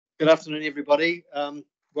Good afternoon, everybody.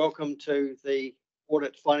 Welcome to the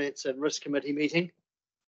Audit, Finance and Risk Committee meeting.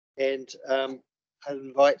 And I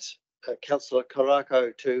invite Councillor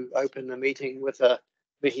Karakia to open the meeting with a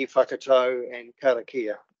Mihi whakatau and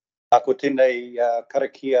Karakia. Ako tēnei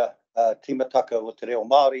Karakia Timatanga o te reo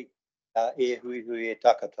Māori e hui hui e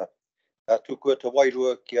takata. Tūkua te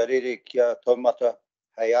wairua kia rere kia taumata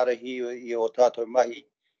hei arahi I o tātou mahi.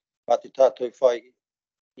 Ma te tātou whai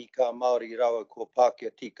I ka Māori rawa ko Pākehā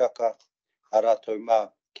tīkaka a rātou mā.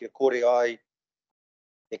 Kia kore ai,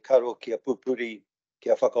 e karo kia pupuri,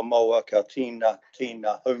 kia whakamaua, kia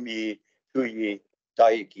tīna haumi hui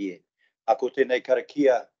taiki e. Ako tēnei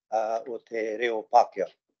Karakia o te reo Pākehā.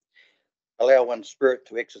 Allow one spirit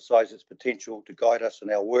to exercise its potential to guide us in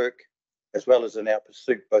our work, as well as in our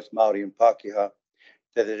pursuit, both Māori and Pākehā,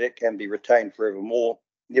 so that it can be retained forevermore,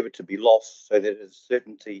 never to be lost, so that it is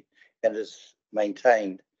certainty and is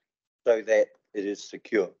maintained, so that it is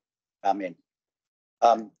secure. Amen.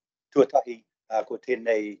 Tuatahi, ko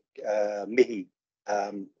tēnei mihi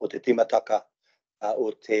o te timataka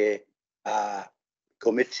o te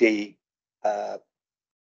committee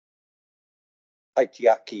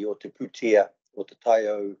Haitiaki o te putia o te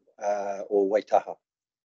taio o Waitaha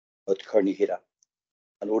o te Kaunihira.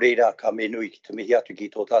 Anō reira ka me nui ki te mihi atu ki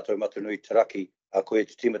tō tātou matanui taraki a koe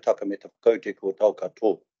te timataka me te whakaute ko tau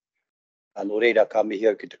katoa. Anō reira ka mihi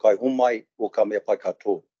au ki te kai homai o ka mea pai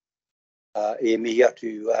katoa. E mihi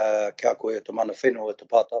atu kia koe te mana whenua o te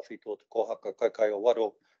pātawhi tō te kohaka kaikai o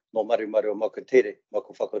waro no maru o makatere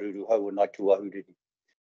mako whakaruru hau o nai tuahuriri.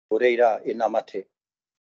 O reira e nā mate.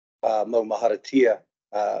 Mau maharatia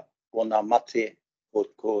o nā mate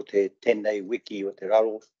ko te tēnei wiki o te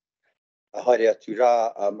raro. Haere atu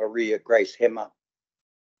rā Maria Grace Hema.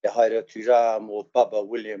 E haere atu rā mō Baba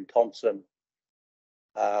William Thompson.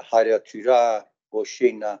 Haere atu rā o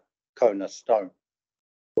Sheena Kona Stone.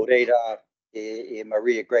 O reira e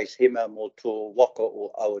Maria Grace Hema mō tō waka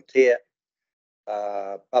o Aotea.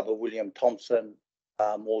 Baba William Thompson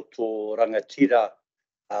mō tō rangatira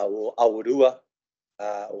o Aurua.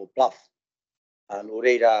 O Bluff, nō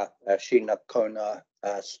reira Sheena Kona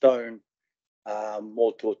Stone,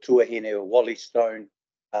 mō tō tuahine o Wally Stone,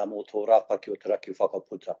 mō tō rāpaki o te raki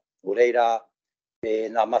whakaputa. Nō reira, e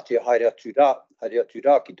nā mate haere atu rā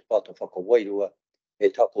ki te pāta whakawairua, e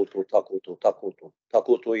takoto.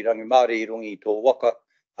 Takoto I rangi Māori I rungi I tō waka,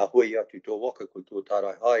 a hui atu tō waka ko tō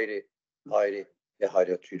tārai haere, e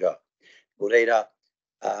haere atu rā. Nō reira,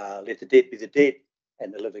 let the dead be the dead,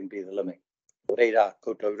 and the living be the living. O reira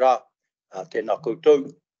koutou rā, tēnā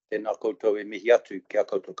koutou e mihi atu kia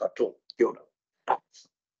koutou katoa. Kia ora.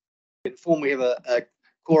 Inform we have a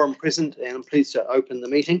quorum present and I'm pleased to open the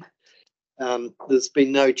meeting. There's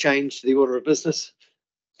been no change to the order of business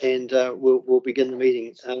and we'll begin the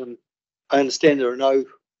meeting. I understand there are no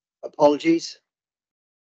apologies.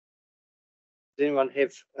 Does anyone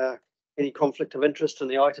have any conflict of interest in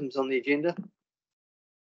the items on the agenda?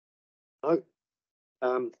 No.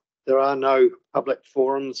 There are no public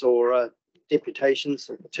forums or deputations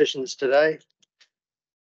or petitions today,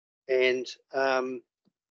 and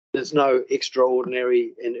there's no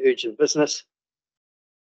extraordinary and urgent business,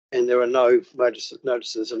 and there are no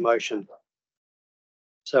notices of motion.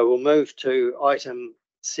 So we'll move to item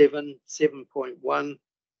 7.1,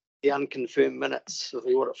 the unconfirmed minutes of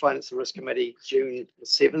the Audit, Finance and Risk Committee, June the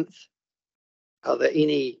 7th. Are there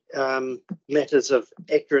any matters of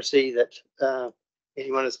accuracy that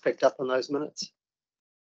anyone has picked up on those minutes?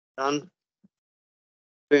 None.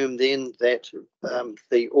 Confirm then that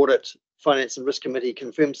the Audit, Finance and Risk Committee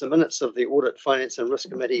confirms the minutes of the Audit, Finance and Risk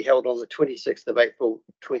Committee held on the 26th of April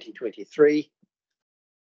 2023.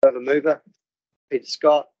 Over mover, Peter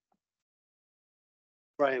Scott.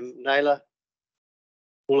 Graham Naylor.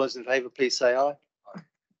 All those in favour, please say aye. Aye.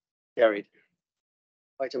 Carried.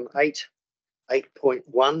 Item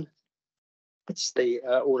 8.1. It's the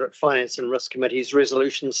Audit, Finance and Risk Committee's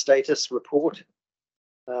resolution status report.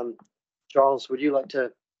 Giles, would you like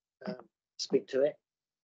to speak to that?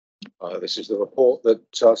 This is the report that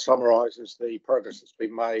summarises the progress that's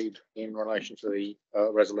been made in relation to the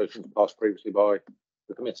resolutions passed previously by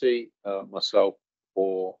the committee, myself,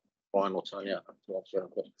 or Brian or Tanya to answer any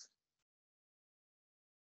questions.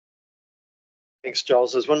 Thanks,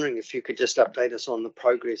 Giles. I was wondering if you could just update us on the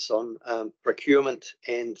progress on procurement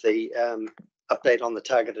and the update on the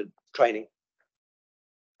targeted training.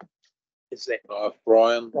 Is that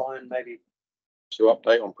Brian, maybe to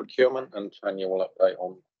update on procurement, and Tanya will update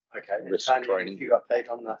on risk Tanya, training. if you update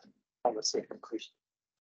on the second question.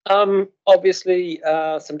 Obviously,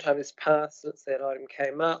 some time has passed since that item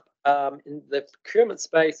came up. In the procurement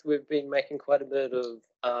space, we've been making quite a bit of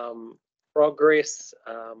progress.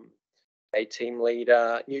 A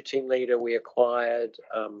new team leader we acquired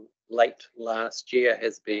late last year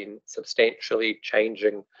has been substantially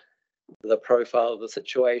changing the profile of the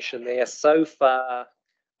situation there. So far,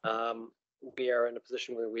 we are in a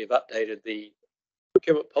position where we've updated the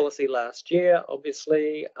procurement policy last year,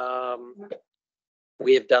 obviously.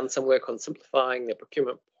 We have done some work on simplifying the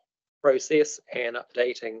procurement process and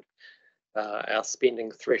updating our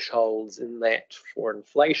spending thresholds in that for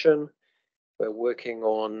inflation. We're working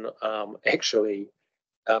on actually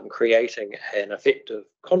creating an effective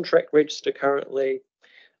contract register currently.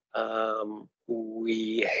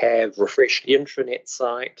 We have refreshed the intranet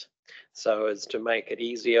site so as to make it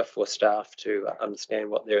easier for staff to understand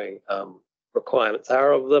what their requirements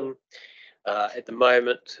are of them. At the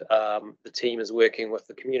moment, the team is working with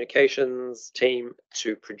the communications team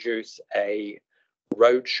to produce a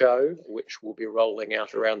roadshow, which will be rolling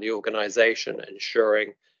out around the organisation,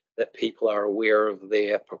 ensuring that people are aware of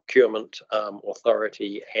their procurement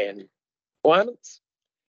authority and requirements.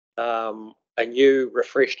 A new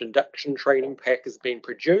refreshed induction training pack has been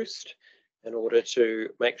produced in order to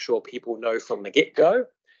make sure people know from the get-go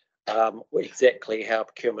exactly how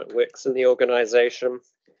procurement works in the organisation.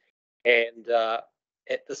 And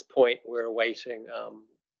at this point, we're awaiting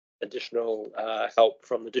additional help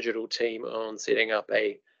from the digital team on setting up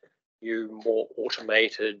a new, more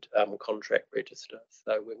automated contract register.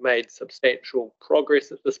 So we've made substantial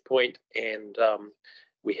progress at this point, and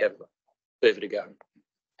we have further to go.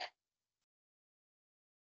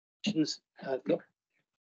 I just have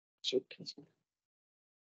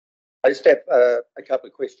a couple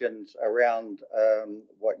of questions around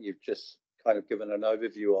what you've just kind of given an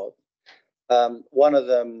overview of. One of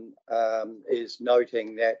them is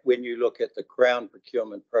noting that when you look at the Crown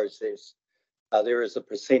procurement process, there is a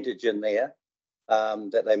percentage in there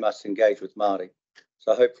that they must engage with Māori.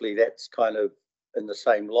 So hopefully that's kind of in the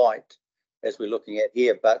same light as we're looking at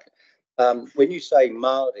here. But when you say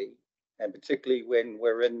Māori, and particularly when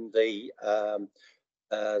we're in the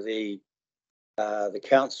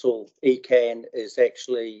council, ECAN is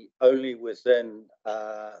actually only within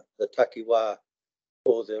the takiwā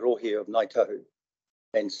or the rohe of Ngāi Tahu.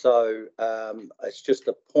 And so it's just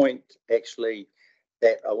a point actually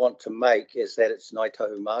that I want to make is that it's Ngāi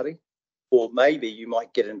Tahu Māori, or maybe you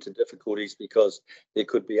might get into difficulties because there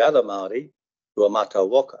could be other Māori who are Mātou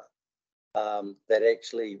Waka that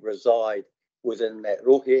actually reside within that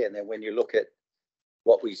rohe. And then when you look at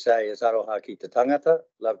what we say is aroha ki te tangata,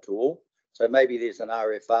 love to all. So maybe there's an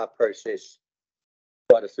RFR process,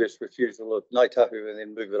 right, a first refusal of Ngāi Tahu and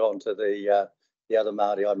then move it on to the other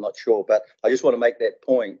Māori, I'm not sure. But I just want to make that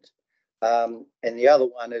point. And the other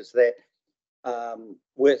one is that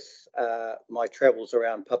with my travels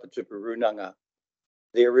around Papatupu Runanga,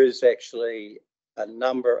 there is actually a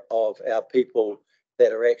number of our people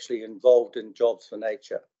that are actually involved in Jobs for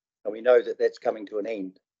Nature. And we know that that's coming to an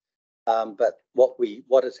end. But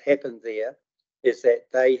what has happened there is that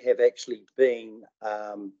they have actually been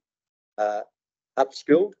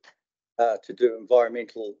upskilled to do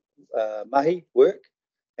environmental mahi work.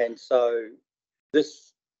 And so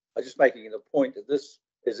this, I'm just making the point that this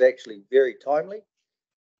is actually very timely.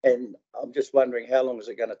 And I'm just wondering how long is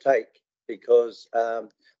it going to take? Because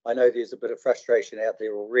I know there's a bit of frustration out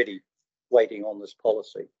there already waiting on this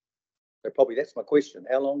policy. So probably that's my question.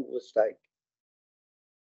 How long will this take?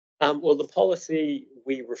 Well, the policy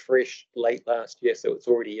we refreshed late last year, so it's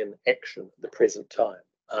already in action at the present time.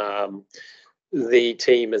 The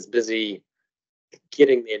team is busy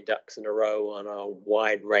getting their ducks in a row on a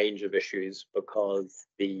wide range of issues because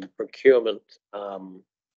the procurement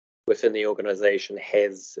within the organisation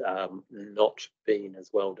has not been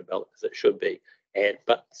as well developed as it should be.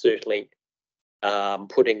 But certainly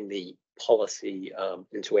putting the policy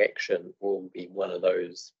into action will be one of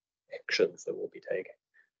those actions that we'll be taking.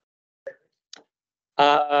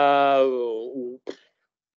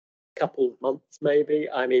 Couple of months maybe.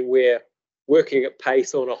 I mean, we're working at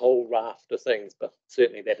pace on a whole raft of things, but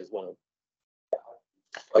certainly that is one of them.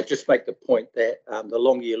 I just make the point that the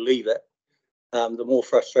longer you leave it, the more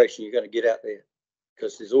frustration you're going to get out there,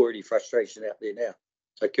 because there's already frustration out there now.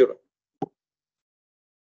 So kia ora.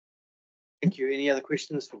 Thank you. Any other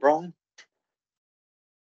questions for Brian?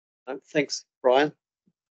 No, thanks, Brian.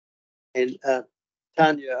 And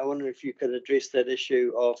Tanya, I wonder if you could address that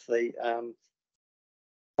issue of the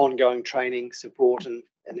ongoing training support and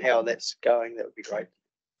how that's going. That would be great.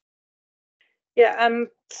 Yeah,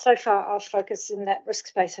 so far our focus in that risk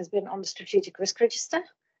space has been on the strategic risk register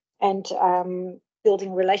and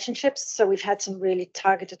building relationships. So we've had some really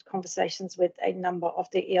targeted conversations with a number of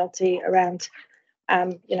the ELT around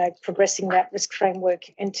progressing that risk framework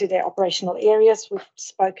into their operational areas. We've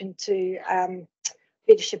spoken to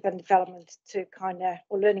leadership and development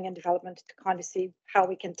or learning and development to kind of see how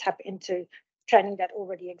we can tap into training that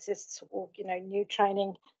already exists, or new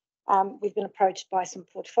training. We've been approached by some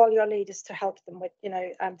portfolio leaders to help them with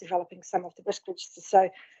developing some of the risk registers. So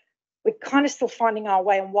we're kind of still finding our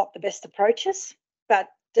way on what the best approach is, but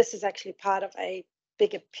this is actually part of a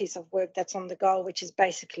bigger piece of work that's on the go, which is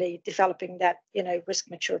basically developing that risk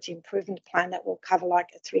maturity improvement plan that will cover like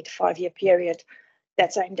a 3 to 5 year period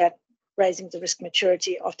that's aimed at raising the risk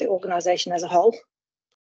maturity of the organisation as a whole.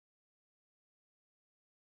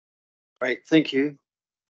 Great, thank you.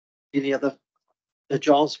 Any other,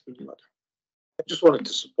 Giles? I just wanted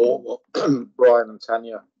to support what Brian and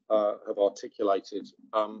Tanya have articulated,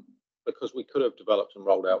 because we could have developed and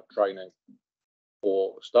rolled out training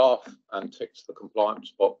for staff and ticked the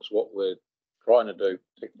compliance box. What we're trying to do,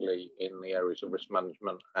 particularly in the areas of risk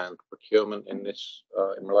management and procurement in this,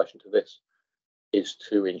 in relation to this, is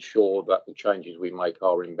to ensure that the changes we make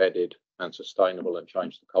are embedded and sustainable and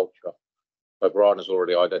change the culture. So Brian has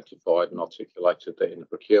already identified and articulated that in the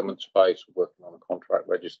procurement space, we're working on a contract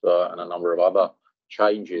register and a number of other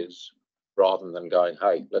changes, rather than going,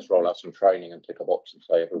 hey, let's roll out some training and tick a box and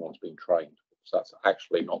say everyone's been trained. So that's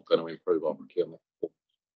actually not going to improve our procurement.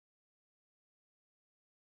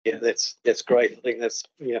 Yeah, that's great. I think that's,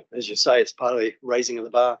 as you say, it's part of the raising of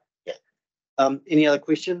the bar. Yeah. Any other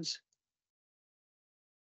questions?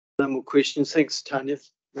 No more questions. Thanks, Tanya.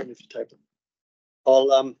 Ready for table.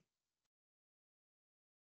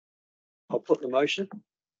 I'll put the motion,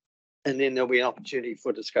 and then there'll be an opportunity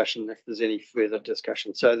for discussion if there's any further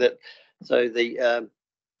discussion. So the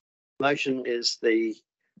motion is the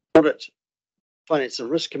Audit, Finance and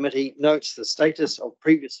Risk Committee notes the status of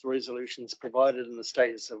previous resolutions provided in the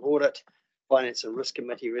status of Audit, Finance and Risk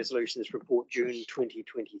Committee Resolutions Report June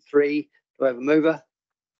 2023. Do I have a mover?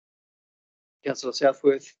 Councillor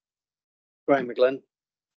Southworth. Graham McGlynn.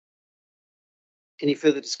 Any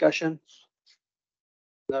further discussion?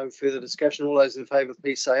 No further discussion. All those in favour,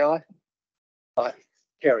 please say aye. Aye.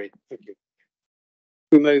 Carried. Thank you.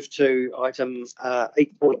 We move to item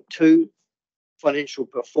 8.2, financial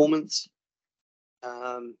performance.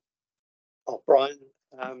 Brian,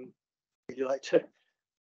 would you like to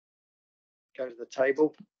go to the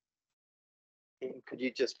table? And could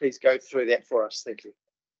you just please go through that for us? Thank you.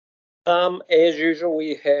 As usual,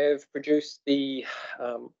 we have produced the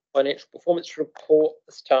financial performance report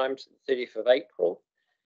this time to the 30th of April.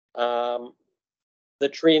 The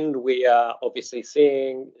trend we are obviously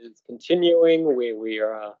seeing is continuing, where we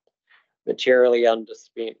are materially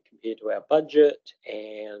underspent compared to our budget,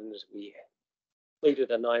 and we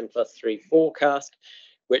completed a 9+3 forecast,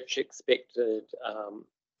 which expected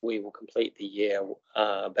we will complete the year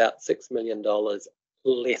about $6 million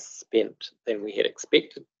less spent than we had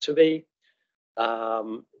expected to be.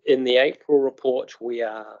 In the April report, we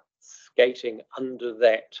are skating under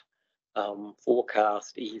that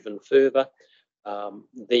forecast even further.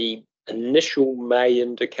 The initial May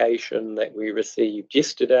indication that we received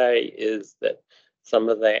yesterday is that some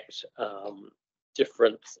of that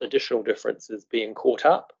additional difference is being caught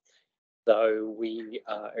up. So we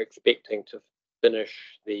are expecting to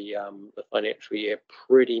finish the financial year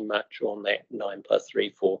pretty much on that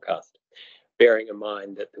 9+3 forecast, bearing in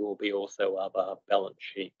mind that there will be also other balance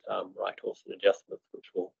sheet write-offs and adjustments which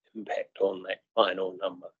will impact on that final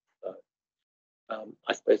number. So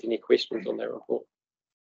I suppose any questions on that report?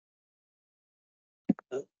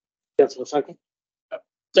 Councillor Funke.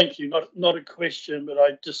 Thank you. Not a question, but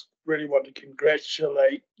I just really want to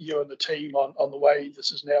congratulate you and the team on the way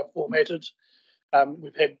this is now formatted.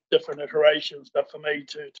 We've had different iterations, but for me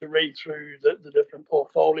to read through the different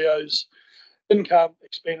portfolios, income,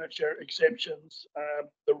 expenditure, exceptions,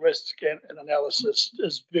 the risk and analysis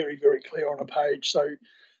is very, very clear on a page. So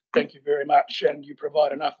thank you very much. And you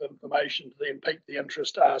provide enough information to then pique the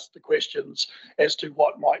interest to ask the questions as to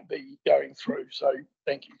what might be going through. So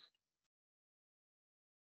thank you.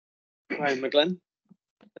 Graham McGlynn.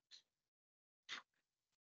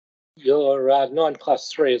 Your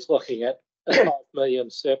 9+3 is looking at a 5 million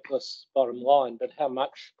surplus bottom line, but how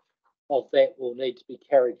much of that will need to be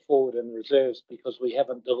carried forward in reserves because we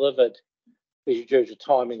haven't delivered due to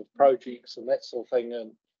timing of projects and that sort of thing,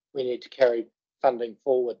 and we need to carry funding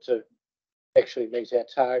forward to actually meet our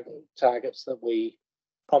targets that we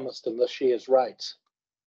promised in this year's rates,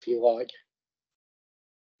 if you like.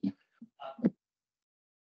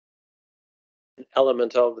 An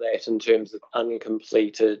element of that in terms of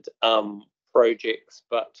uncompleted projects,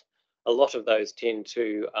 but a lot of those tend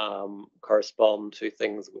to correspond to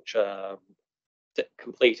things which are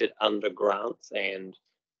completed under grants, and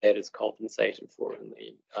that is compensated for in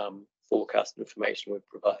the forecast information we've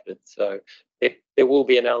provided. So there will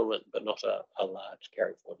be an element, but not a large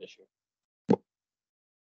carry forward issue.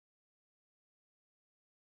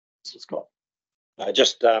 Scott.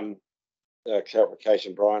 Just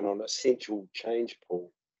clarification, Brian, on essential change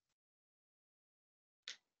pool.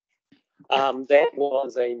 That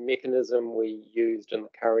was a mechanism we used in the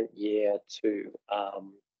current year to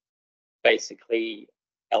basically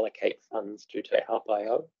allocate funds to Te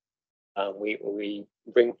Hapaiau. We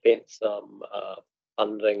ring-fenced some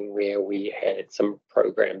funding where we had some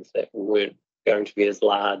programs that weren't going to be as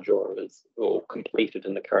large or completed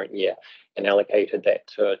in the current year, and allocated that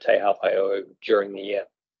to Te Hapaiau during the year.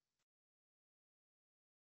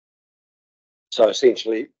 So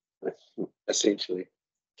essentially,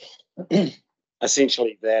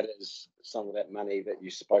 that is some of that money that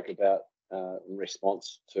you spoke about in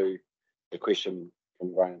response to the question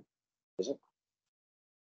from Graham, is it?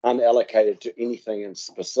 Unallocated to anything in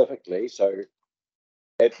specifically, so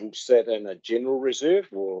that will sit in a general reserve,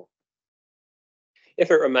 or? If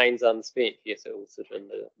it remains unspent, yes, it will sit in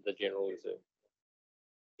the general reserve.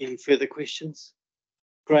 Any further questions?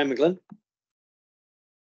 Graham McGlynn.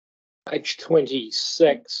 Page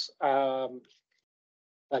 26,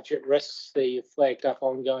 budget risks, the flagged up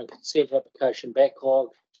ongoing consent application backlog,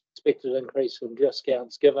 expected increase in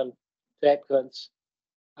discounts given to applicants.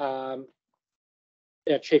 Our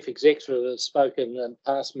chief executive has spoken in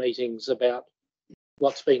past meetings about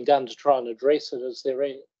what's being done to try and address it. Is there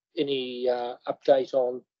any update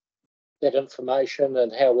on that information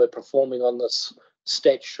and how we're performing on this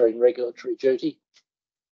statutory and regulatory duty?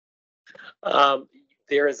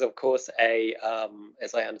 There is, of course,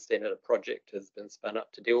 as I understand it, a project has been spun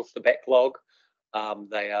up to deal with the backlog.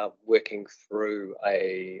 They are working through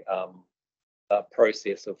a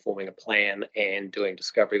process of forming a plan and doing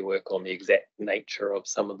discovery work on the exact nature of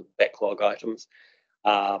some of the backlog items.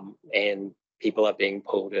 And people are being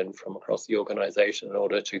pulled in from across the organisation in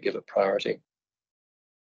order to give it priority.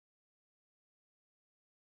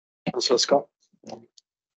 Councillor Scott.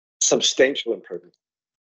 Substantial improvement.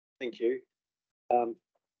 Thank you.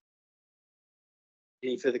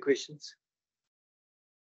 Any further questions?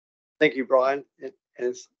 Thank you, Brian.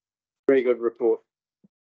 It's a very good report.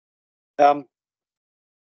 There's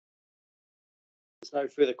no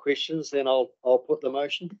further questions, then I'll put the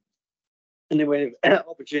motion. And then we have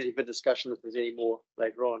opportunity for discussion if there's any more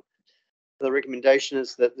later on. The recommendation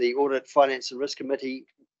is that the Audit, Finance and Risk Committee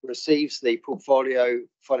receives the portfolio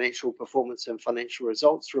financial performance and financial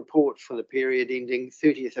results report for the period ending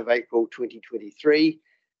 30th of April 2023.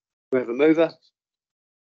 We have a mover.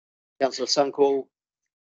 Councillor Sunkall.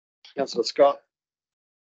 Councillor Scott.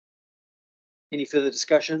 Any further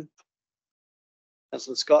discussion?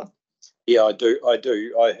 Councillor Scott. Yeah, I do.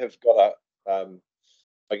 I have got I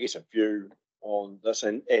guess a view on this,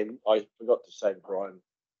 and I forgot to say to Brian,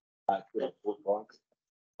 I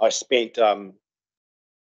spent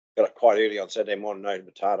got it quite early on Saturday morning, no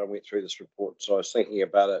Matata, and went through this report. So I was thinking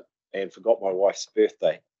about it and forgot my wife's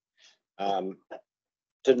birthday.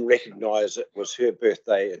 Didn't recognise it was her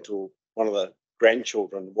birthday until one of the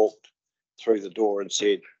grandchildren walked through the door and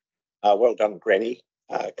said, "Well done, Granny.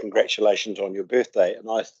 Congratulations on your birthday." And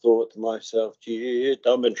I thought to myself, gee,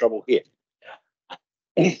 I'm in trouble here.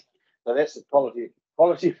 So that's the quality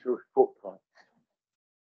of the report.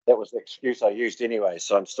 That was the excuse I used anyway.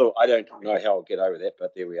 So I don't know how I'll get over that,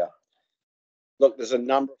 but there we are. Look, there's a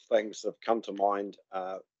number of things that have come to mind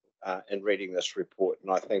in reading this report,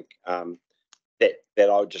 and I think that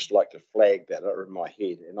I would just like to flag that are in my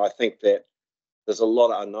head. And I think that there's a lot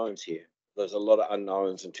of unknowns here. There's a lot of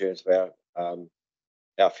unknowns in terms of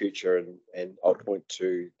our future, and I'll point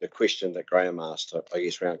to the question that Graham asked, I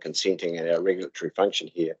guess, around consenting and our regulatory function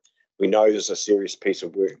here. We know there's a serious piece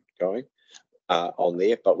of work going on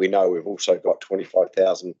there, but we know we've also got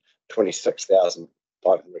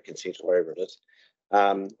 26,500 consents, whatever it is,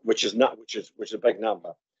 which is a big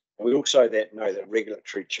number. And we also know that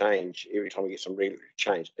regulatory change, every time we get some regulatory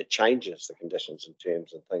change, it changes the conditions and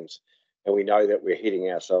terms and things. And we know that we're heading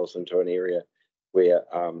ourselves into an area where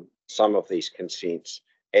some of these consents,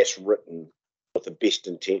 as written with the best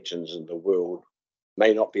intentions in the world,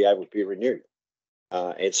 may not be able to be renewed.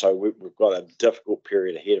 And so we've got a difficult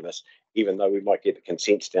period ahead of us. Even though we might get the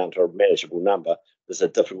consents down to a manageable number, there's a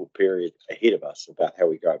difficult period ahead of us about how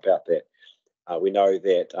we go about that. We know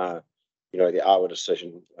that, the AWA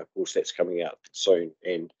decision, of course, that's coming out soon,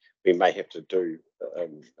 and we may have to do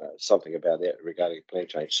something about that regarding plan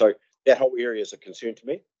change. So that whole area is a concern to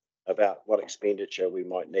me about what expenditure we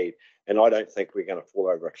might need. And I don't think we're going to fall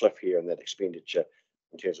over a cliff here in that expenditure.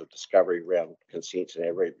 in terms of discovery around consent and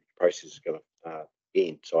our regulatory process is going to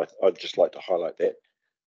end. So I'd just like to highlight that.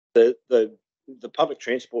 The public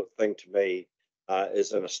transport thing to me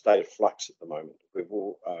is in a state of flux at the moment.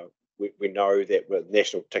 We know that the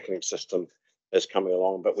national ticketing system is coming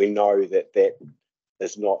along, but we know that that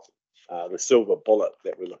is not the silver bullet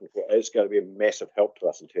that we're looking for. It's going to be a massive help to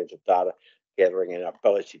us in terms of data gathering and our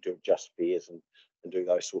ability to adjust fares and do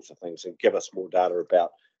those sorts of things and give us more data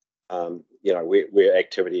about where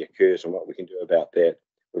activity occurs and what we can do about that.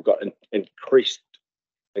 We've got an increased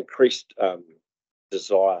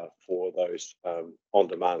desire for those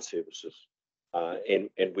on-demand services, and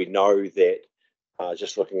we know that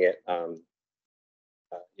just looking at the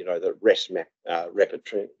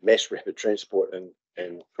mass rapid transport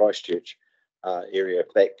in Christchurch area,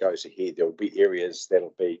 if that goes ahead, there will be areas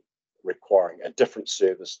that'll be requiring a different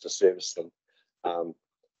service to service them. And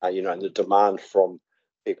the demand from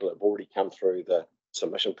people that have already come through the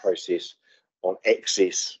submission process on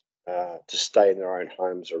access to stay in their own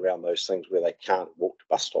homes around those things where they can't walk to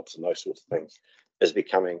bus stops and those sorts of things is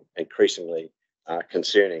becoming increasingly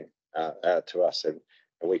concerning to us, and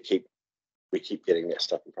we keep getting that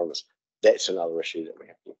stuff in front of us. That's another issue that we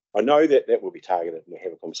have to. I know that will be targeted and we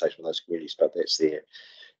have a conversation with those communities, but that's there.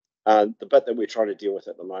 The bit that we're trying to deal with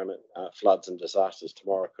at the moment, floods and disasters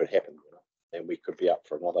tomorrow could happen, and we could be up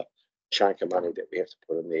for another chunk of money that we have to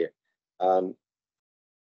put in there.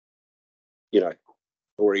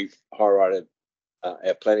 Already highlighted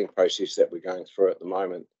our planning process that we're going through at the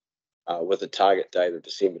moment with a target date of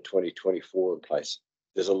December 2024 in place.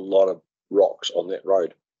 There's a lot of rocks on that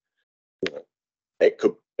road. It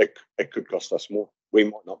could cost us more. We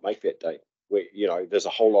might not make that date. There's a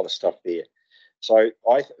whole lot of stuff there. So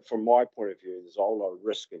from my point of view, there's a whole lot of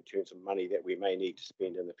risk in terms of money that we may need to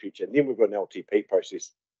spend in the future. And then we've got an LTP process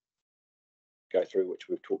to go through, which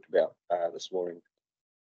we've talked about this morning.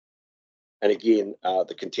 And again,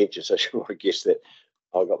 the contentious issue, I guess, that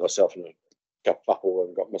I got myself in a kerfuffle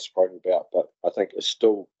and got misquoted about, but I think it's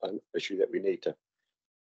still an issue that we need to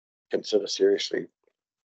consider seriously,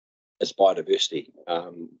 is biodiversity.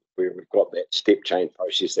 Where we've got that step change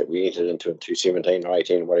process that we entered into in 2017 or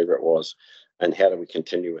 18, whatever it was, and how do we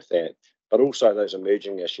continue with that? But also those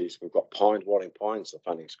emerging issues. We've got pines, rotting pines, the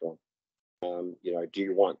funding's gone. Do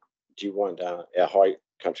you want our high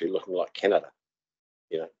country looking like Canada?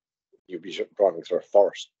 You'll be driving through a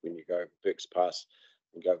forest when you go Burke's Pass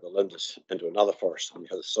and go to the Lindis into another forest on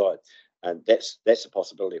the other side, and that's a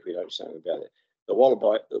possibility if we don't do something about it. The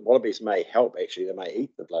wallabies may help, actually. They may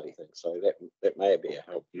eat the bloody thing, so that may be a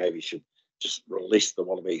help. Maybe you should just release the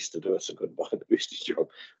wallabies to do us a good biodiversity job.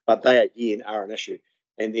 But they, again, are an issue.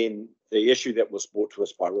 And then the issue that was brought to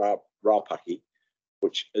us by Raupaki,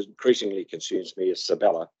 which increasingly concerns me, is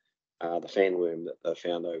Sabella, the fanworm that they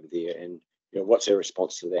found over there. And what's our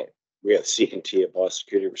response to that? We have second-tier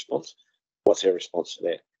biosecurity response. What's our response to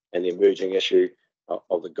that? And the emerging issue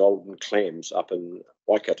of the golden clams up in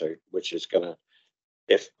Waikato, which is going to,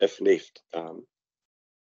 if left to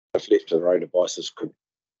their own devices, could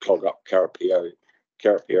clog up Karakia,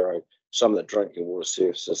 some of the drinking water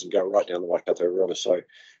services, and go right down the Waikato River. So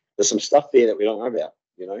there's some stuff there that we don't know about,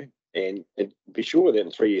 and be sure that in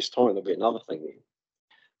 3 years' time there'll be another thing there.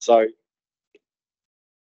 So,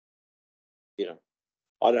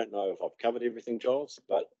 I don't know if I've covered everything, Giles,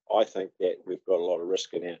 but I think that we've got a lot of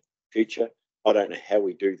risk in our future. I don't know how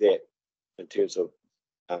we do that in terms of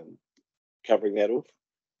covering that off,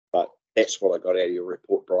 but that's what I got out of your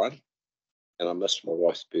report, Brian, and I missed my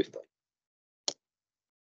wife's birthday.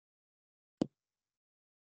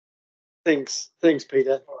 Thanks,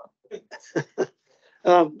 Peter.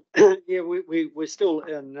 We're still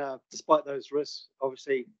in, despite those risks,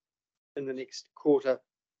 obviously, in the next quarter,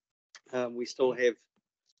 we still have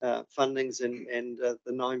fundings and the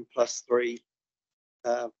 9+3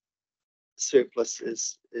 surplus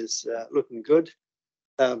is looking good,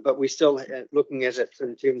 but we're still looking at it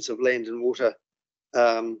in terms of land and water,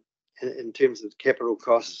 in terms of capital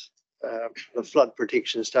costs, the flood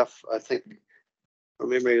protection stuff. I think from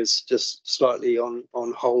memory is just slightly on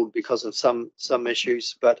hold because of some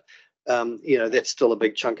issues, but that's still a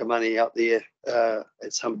big chunk of money out there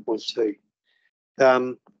at some point too.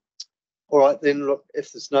 All right, then, look,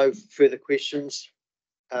 if there's no further questions,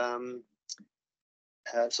 no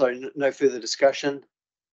further discussion,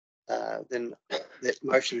 then that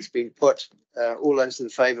motion has been put. All those in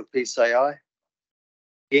favour, please say aye.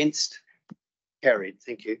 Against? Carried.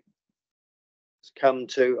 Thank you. Let's come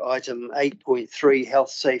to item 8.3,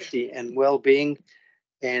 health, safety and wellbeing,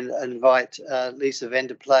 and invite Lisa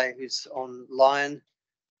Vanderplay, who's online.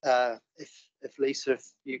 If Lisa, if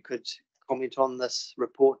you could comment on this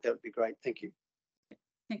report, that would be great. Thank you.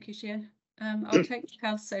 Thank you, Chair. I'll take the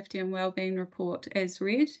Health, Safety and Wellbeing report as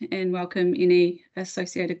read and welcome any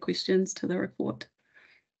associated questions to the report.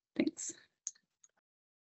 Thanks.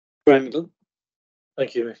 Graham.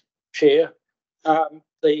 Thank you, Chair.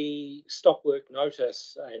 The stop work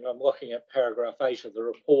notice, and I'm looking at paragraph 8 of the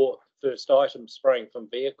report, first item, spraying from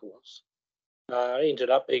vehicles, ended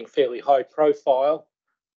up being fairly high profile.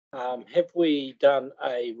 Have we done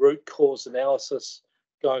a root cause analysis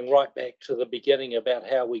going right back to the beginning about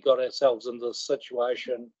how we got ourselves into this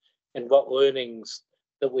situation and what learnings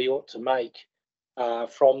that we ought to make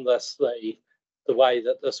from this, the way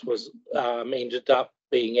that this was ended up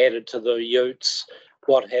being added to the utes,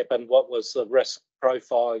 what happened, what was the risk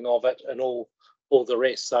profiling of it, and all the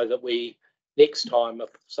rest, so that we next time, if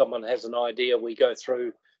someone has an idea, we go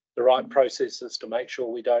through the right processes to make sure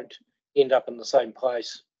we don't end up in the same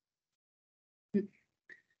place.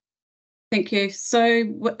 Thank you. So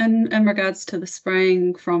in regards to the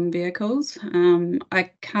spraying from vehicles, I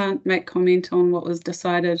can't make comment on what was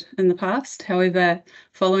decided in the past. However,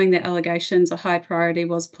 following the allegations, a high priority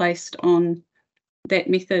was placed on that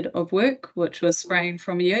method of work, which was spraying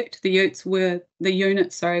from a ute. The units were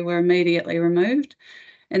immediately removed,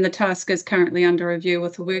 and the task is currently under review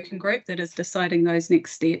with a working group that is deciding those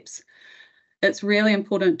next steps. It's really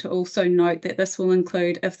important to also note that this will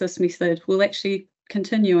include if this method will actually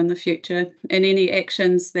continue in the future, and any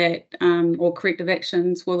actions that or corrective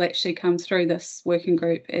actions will actually come through this working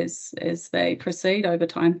group as they proceed over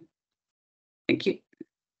time. Thank you.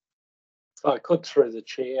 If I could, through the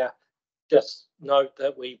chair, just note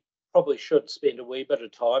that we probably should spend a wee bit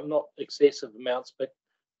of time, not excessive amounts, but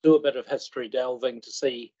do a bit of history delving to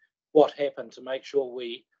see what happened, to make sure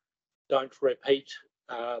we don't repeat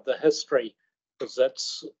the history, because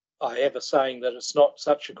I have a saying that it's not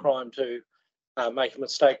such a crime to make a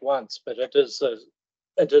mistake once, but it is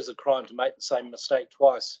a crime to make the same mistake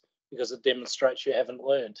twice, because it demonstrates you haven't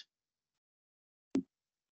learned.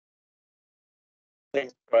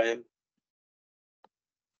 Thanks, Graham.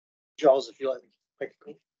 Giles, if you like to make a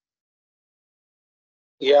comment.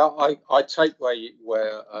 Yeah, I take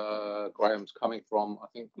where Graham's coming from. I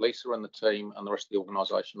think Lisa and the team and the rest of the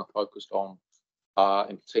organisation are focused on,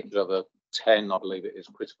 in particular, the 10, I believe it is,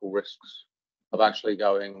 critical risks of actually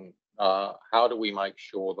going, how do we make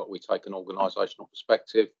sure that we take an organisational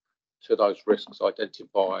perspective to those risks,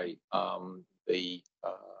 identify the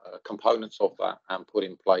components of that, and put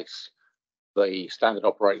in place the standard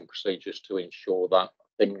operating procedures to ensure that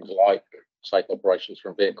things like safe operations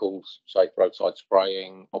from vehicles, safe roadside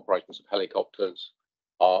spraying, operations of helicopters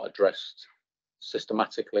are addressed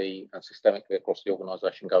systematically and systemically across the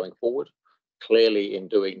organisation going forward. Clearly, in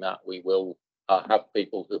doing that, we will have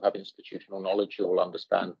people who have institutional knowledge who will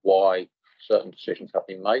understand why certain decisions have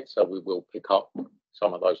been made. So we will pick up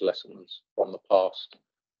some of those lessons from the past,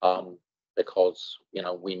 because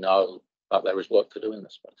we know that there is work to do in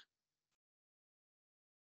this space.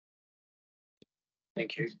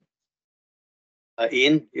 Thank you.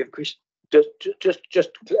 Ian, you have a question?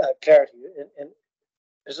 Just clarity, and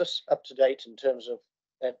is this up to date in terms of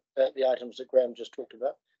the items that Graham just talked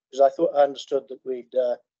about? Because I understood that we'd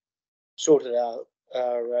sorted out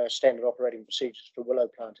our standard operating procedures for willow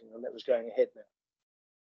planting, and that was going ahead now.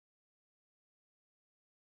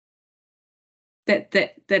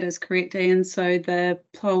 That is correct, Ian. So the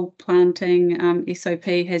pole planting SOP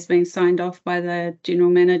has been signed off by the General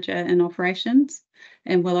Manager in Operations,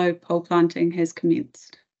 and willow pole planting has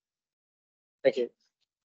commenced. Thank you.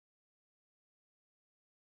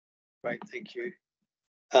 Great, thank you.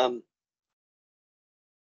 There's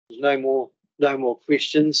no more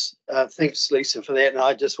questions. Thanks, Lisa, for that. And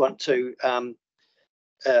I just want to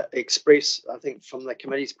express, I think, from the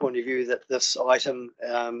committee's point of view, that this item,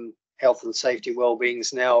 health and safety wellbeing,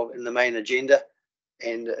 is now in the main agenda,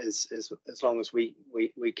 and as long as we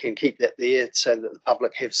can keep that there, so that the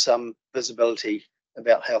public have some visibility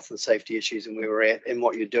about health and safety issues and where we're at and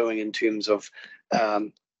what you're doing in terms of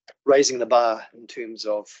raising the bar in terms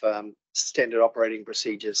of standard operating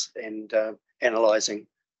procedures and analysing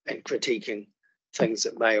and critiquing things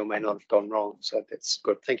that may or may not have gone wrong. So that's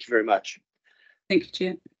good. Thank you very much. Thank you,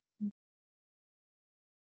 Chair.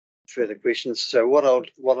 Further questions? So what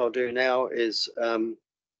I'll do now is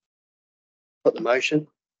put the motion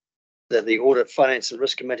that the Audit, Finance and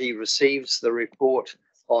Risk Committee receives the report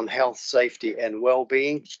on health, safety and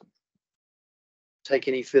wellbeing. Take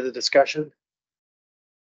any further discussion?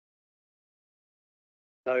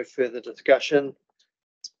 No further discussion.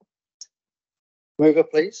 Mover,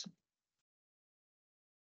 please.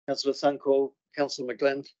 Councillor Suncorp, Councillor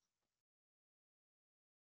McGlynn.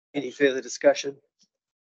 Any further discussion?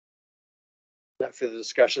 No further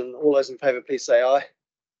discussion. All those in favour, please say aye.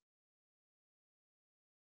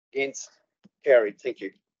 Against? Carried. Thank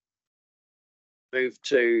you. Move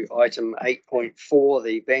to item 8.4,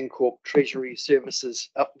 the Bancorp Treasury Services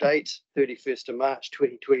Update, 31st of March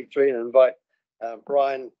 2023, and invite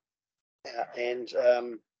Brian and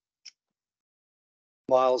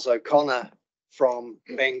Miles O'Connor from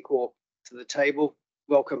Bancorp to the table.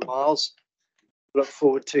 Welcome, Miles. Look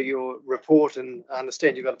forward to your report, and I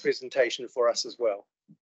understand you've got a presentation for us as well.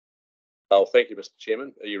 Oh, thank you, Mr.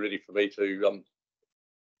 Chairman. Are you ready for me to?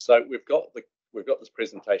 So we've got this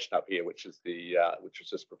presentation up here, which was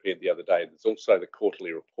just prepared the other day. There's also the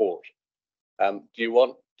quarterly report. Do you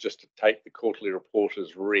want just to take the quarterly report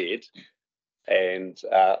as read, and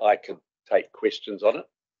I could take questions on it?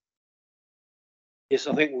 Yes,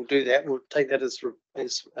 I think we'll do that. We'll take that as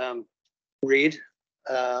read.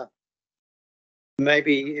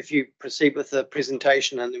 Maybe if you proceed with the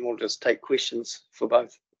presentation, and then we'll just take questions for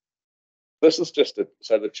both. This is just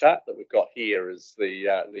so the chart that we've got here is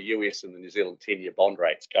the US and the New Zealand 10-year bond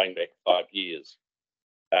rates going back 5 years.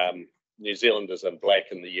 New Zealand is in black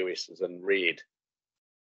and the US is in red.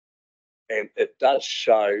 And it does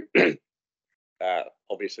show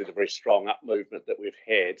obviously the very strong up movement that we've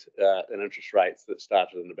had in interest rates that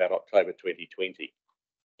started in about October 2020.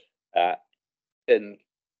 In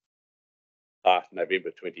November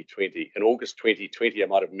 2020. In August 2020, I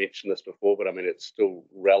might have mentioned this before, but I mean, it's still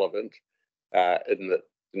relevant in that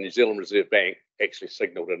the New Zealand Reserve Bank actually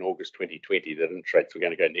signalled in August 2020 that interest rates were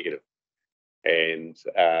going to go negative. And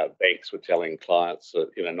banks were telling clients,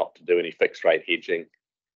 not to do any fixed rate hedging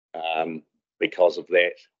because of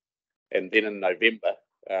that. And then in November,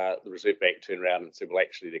 the Reserve Bank turned around and said, well,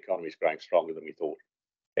 actually, the economy is growing stronger than we thought.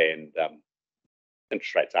 And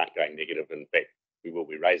interest rates aren't going negative. In fact, we will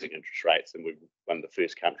be raising interest rates, and we're one of the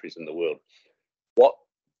first countries in the world.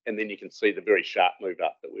 And then you can see the very sharp move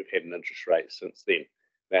up that we've had in interest rates since then.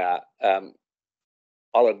 Now,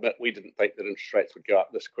 I'll admit we didn't think that interest rates would go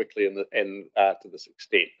up this quickly and to this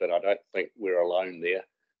extent, but I don't think we're alone there.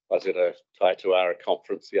 I was at a Taituara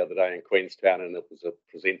conference the other day in Queenstown, and it was a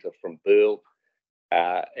presenter from Burl,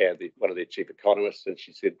 and one of their chief economists, and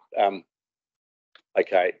she said,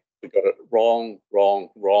 okay, we got it wrong,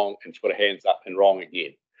 and she put her hands up and wrong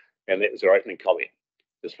again. And that was her opening comment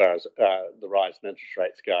as far as the rise in interest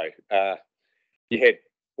rates go. You had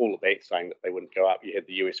all the banks saying that they wouldn't go up. You had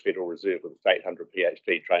the US Federal Reserve with its 800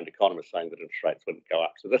 PhD trained economists saying that interest rates wouldn't go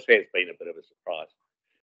up. So this has been a bit of a surprise.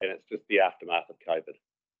 And it's just the aftermath of COVID.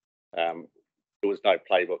 There was no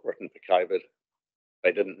playbook written for COVID.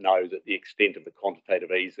 They didn't know that the extent of the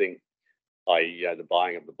quantitative easing, i.e. the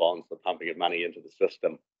buying of the bonds, the pumping of money into the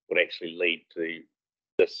system, would actually lead to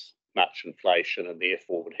this much inflation, and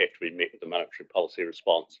therefore would have to be met with a monetary policy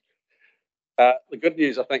response. The good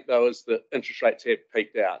news, I think, though, is that interest rates have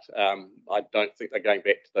peaked out. I don't think they're going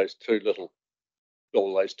back to those two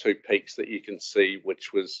peaks that you can see,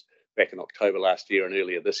 which was back in October last year and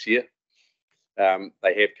earlier this year.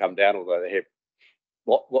 They have come down, although they have.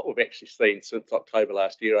 What we've actually seen since October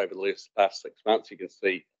last year, over the last 6 months, you can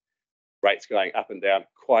see rates going up and down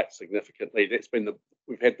quite significantly.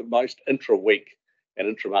 We've had the most intra-week and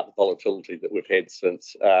intra-month volatility that we've had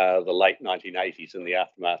since the late 1980s in the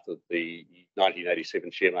aftermath of the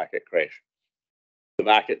 1987 share market crash. The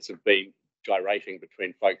markets have been gyrating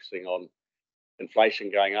between focusing on inflation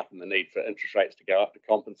going up and the need for interest rates to go up to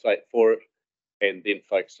compensate for it, and then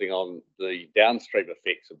focusing on the downstream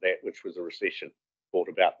effects of that, which was a recession brought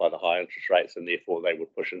about by the high interest rates, and therefore they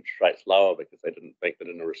would push interest rates lower because they didn't think that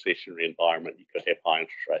in a recessionary environment you could have high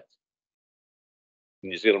interest rates. The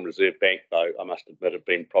New Zealand Reserve Bank, though, I must admit, have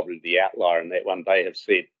been probably the outlier in that one. They have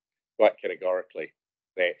said quite categorically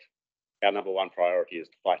that our number one priority is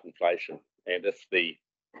to fight inflation, and if the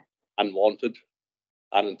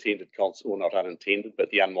unintended consequence, or not unintended, but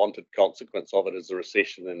the unwanted consequence of it is a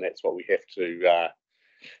recession, then that's what we have to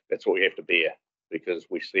bear, because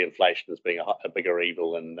we see inflation as being a bigger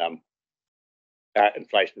evil, and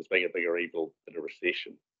inflation as being a bigger evil than a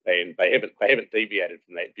recession. And they haven't deviated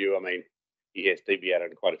from that view. I mean, he has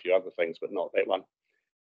deviated in quite a few other things, but not that one.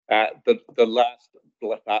 The last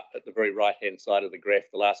blip up at the very right-hand side of the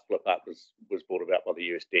graph, the last blip up was brought about by the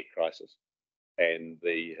US debt crisis and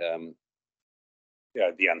the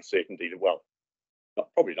uncertainty. Well,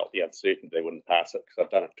 probably not the uncertainty. They wouldn't pass it because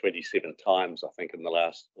I've done it 27 times, I think, in the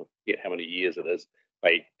last, I forget how many years it is.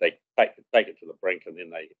 They take it to the brink, and then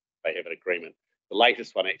they have an agreement. The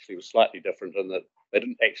latest one actually was slightly different in that they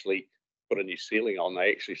didn't actually put a new ceiling on. They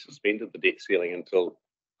actually suspended the debt ceiling until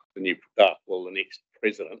the next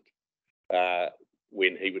president,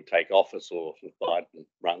 when he would take office, or if Biden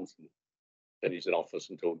runs and he's in office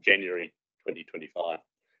until January 2025.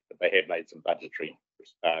 But they have made some budgetary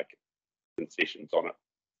concessions on it.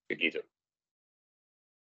 to get it.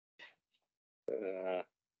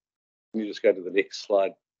 Can you just go to the next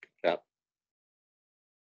slide?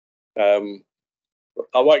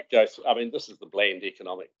 I won't go through, I mean, this is the bland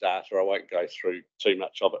economic data. I won't go through too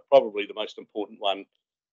much of it. Probably the most important one,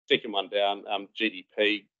 second one down,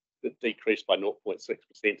 GDP, it decreased by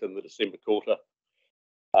 0.6% in the December quarter.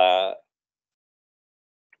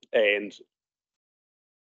 And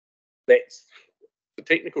that's the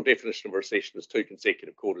technical definition of a recession is 2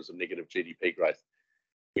 consecutive quarters of negative GDP growth.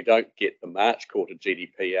 We don't get the March quarter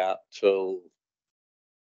GDP out till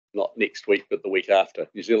not next week, but the week after.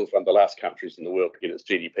 New Zealand's one of the last countries in the world to get its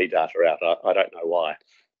GDP data out. I don't know why.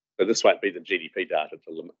 But this won't be the GDP data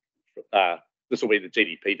till this will be the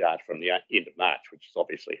GDP data from the end of March, which is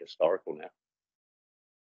obviously historical now.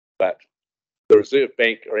 But the Reserve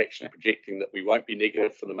Bank are actually projecting that we won't be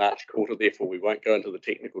negative for the March quarter, therefore we won't go into the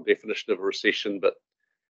technical definition of a recession, but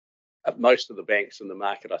most of the banks in the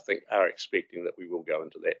market, I think, are expecting that we will go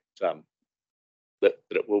into that, that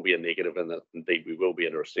it will be a negative and that indeed we will be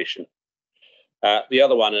in a recession. The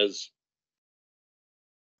other one is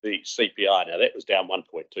the CPI. Now that was down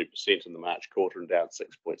 1.2% in the March quarter and down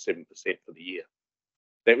 6.7% for the year.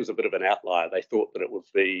 That was a bit of an outlier. They thought that it would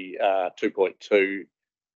be 2.2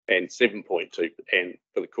 and 7.2 and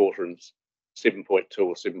for the quarter and 7.2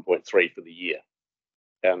 or 7.3 for the year.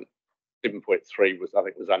 7.3 was, I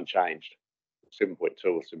think, was unchanged. 7.2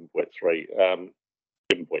 or 7.3.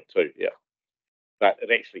 7.2, yeah. But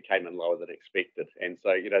it actually came in lower than expected. And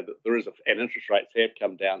so, you know, there is and interest rates have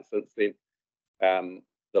come down since then,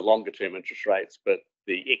 the longer term interest rates, but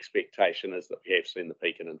the expectation is that we have seen the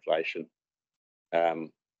peak in inflation.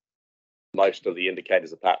 Most of the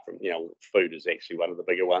indicators, apart from, you know, food is actually one of the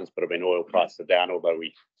bigger ones, but I mean, oil prices are down, although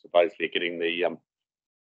we supposedly are getting the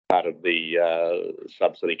part of the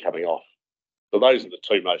subsidy coming off. So those are the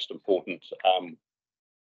two most important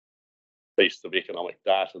pieces of economic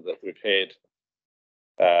data that we've had.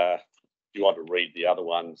 If you want to read the other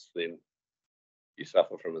ones, then you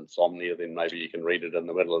suffer from insomnia, then maybe you can read it in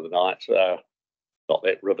the middle of the night. Not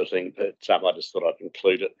that riveting, but I just thought I'd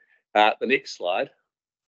include it. The next slide.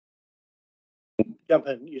 Jump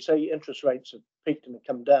in. You say interest rates have peaked and have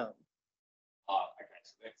come down. Oh, okay.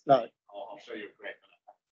 So that's no. I'll show you a graph.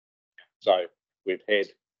 So we've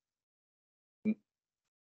had,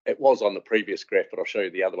 it was on the previous graph, but I'll show you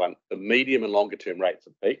the other one. The medium and longer term rates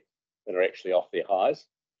have peaked and are actually off their highs,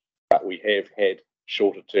 but we have had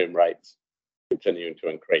shorter term rates continuing to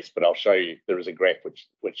increase. But I'll show you, there is a graph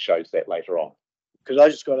which shows that later on. Because I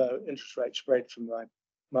just got an interest rate spread from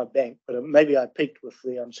my bank, but maybe I peaked with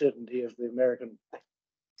the uncertainty of the American.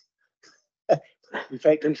 In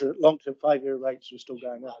fact, long-term 5-year rates are still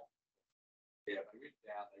going up. Yeah, they went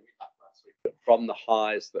down, they went up last week. But from the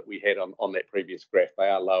highs that we had on that previous graph, they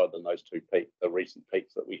are lower than those two peaks, the recent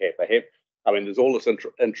peaks that we have. They have, I mean, there's all this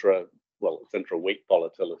intra-week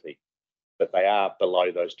volatility, but they are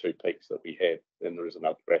below those two peaks that we had. And there is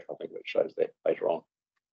another graph, I think, that shows that later on.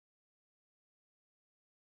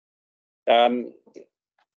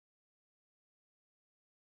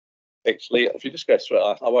 Actually, if you just go through,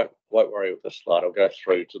 I won't worry with this slide. I'll go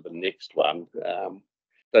through to the next one.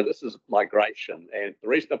 So this is migration, and the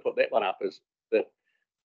reason I put that one up is that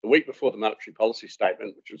the week before the monetary policy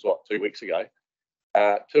statement, which was 2 weeks ago,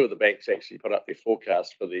 two of the banks actually put up their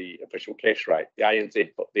forecast for the official cash rate. The ANZ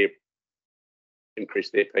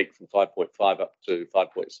increased their peak from 5.5 up to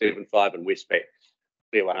 5.75, and Westpac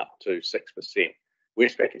their one up to 6%.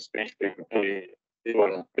 Westpac especially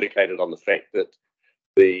predicated on the fact that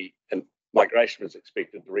the migration was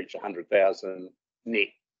expected to reach 100,000 net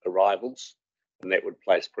arrivals, and that would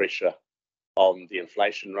place pressure on the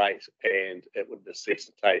inflation rate, and it would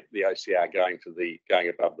necessitate the OCR going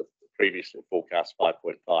above the previously forecast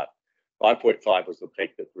 5.5. 5.5 was the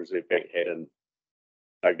peak that the Reserve Bank had in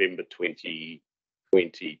November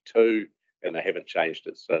 2022, and they haven't changed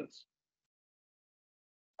it since.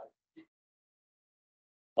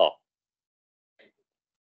 Oh,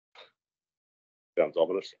 sounds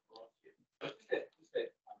ominous.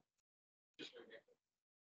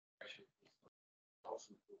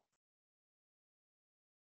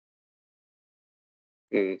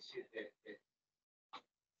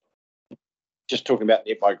 Just talking about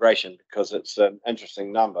net migration because it's an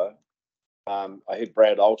interesting number. I heard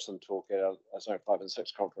Brad Olsen talk at a Zone 5 and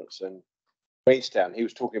 6 conference in Queenstown. He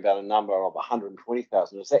was talking about a number of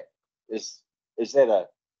 120,000. Is that a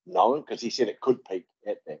known? Because he said it could peak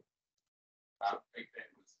at that. I think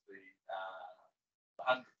that was the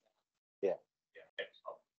 100. Yeah.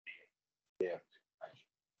 Yeah.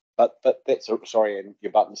 But that's sorry, and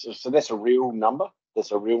your buttons. So that's a real number.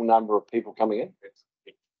 There's a real number of people coming in.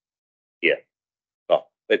 Yeah. Well,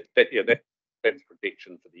 that's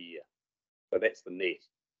projection for the year. So that's the net.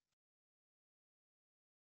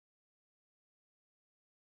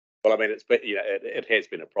 Well, I mean, it has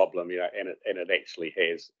been a problem, and it actually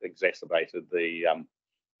has exacerbated the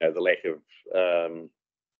the lack of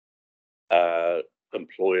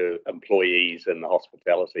employees in the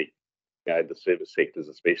hospitality, the service sectors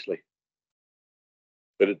especially.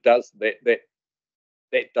 But it does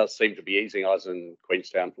that does seem to be easing. I was in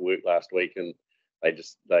Queenstown for work last week, and they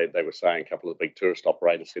were saying a couple of the big tourist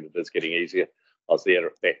operators said it is getting easier. I was there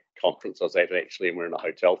at that conference I was at actually, and we're in a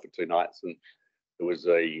hotel for 2 nights, and there was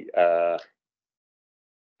they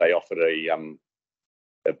offered a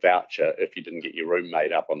voucher if you didn't get your room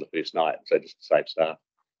made up on the first night, so just to save staff.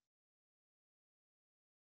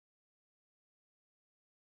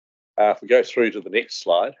 If we go through to the next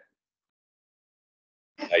slide,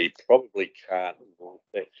 you probably can't. Well,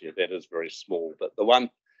 actually, that is very small. But the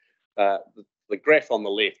one, the graph on the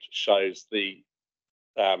left shows the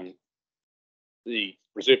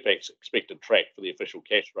Reserve Bank's expected track for the official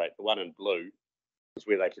cash rate. The one in blue is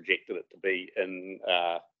where they projected it to be in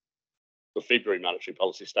the February monetary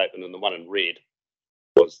policy statement, and the one in red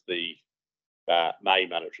was the May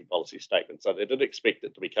monetary policy statement. So they did expect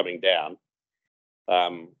it to be coming down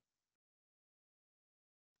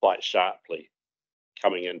quite sharply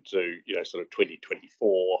coming into sort of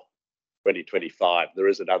 2024, 2025. There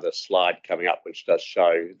is another slide coming up which does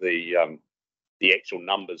show the actual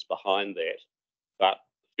numbers behind that. But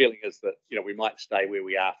the feeling is that we might stay where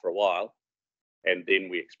we are for a while, and then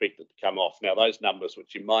we expect it to come off. Now, those numbers,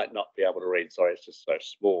 which you might not be able to read, sorry, it's just so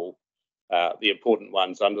small, the important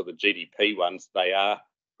ones under the GDP ones, they are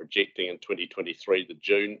projecting in 2023, the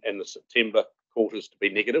June and the September quarters to be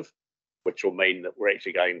negative, which will mean that we're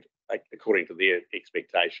actually going to, according to their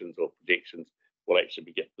expectations or projections, we'll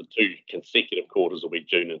actually get the 2 consecutive quarters will be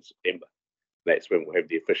June and September. That's when we'll have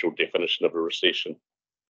the official definition of a recession.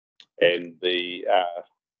 And the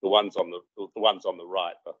ones on the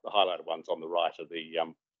right, the highlighted ones on the right are the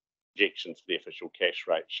projections for the official cash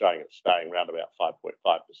rate, showing it staying around about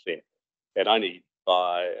 5.5%, and only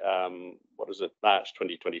by March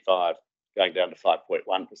 2025 going down to 5.1%.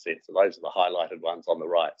 So those are the highlighted ones on the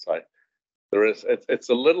right. So it's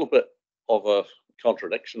a little bit of a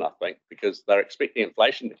contradiction, I think, because they're expecting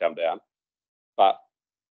inflation to come down, but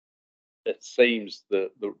it seems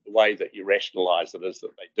the way that you rationalise it is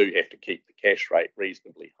that they do have to keep the cash rate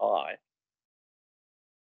reasonably high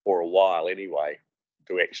for a while anyway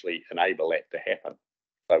to actually enable that to happen.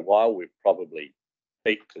 So while we've probably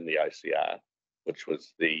peaked in the OCR, which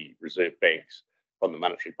was the Reserve Bank's from the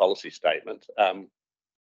monetary policy statement,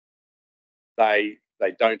 they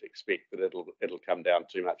don't expect that it'll come down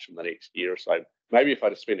too much in the next year or so. Maybe if I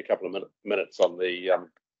just spend a couple of minutes on the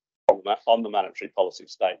monetary policy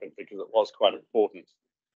statement, because it was quite important.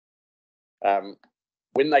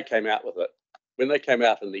 When they came out with it, when they came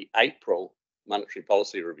out in the April monetary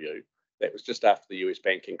policy review, that was just after the US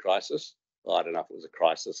banking crisis. Well, I don't know if it was a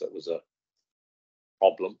crisis, it was a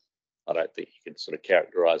problem. I don't think you can sort of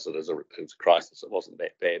characterise it as a crisis. It wasn't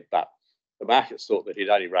that bad, but the markets thought that he'd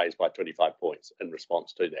only raised by 25 points in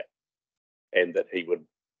response to that, and that he would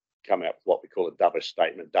come out with what we call a dovish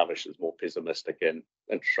statement. Dovish is more pessimistic, and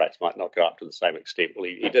interest rates might not go up to the same extent. Well,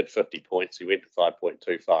 he did 50 points. He went to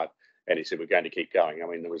 5.25, and he said, we're going to keep going. I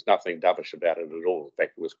mean, there was nothing dovish about it at all. In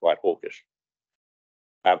fact, it was quite hawkish.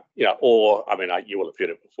 You will have heard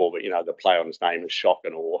it before, but, the play on his name is shock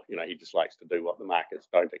and awe. He just likes to do what the markets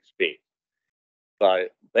don't expect. So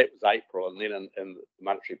that was April. And then in the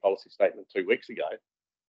monetary policy statement 2 weeks ago,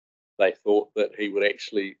 they thought that he would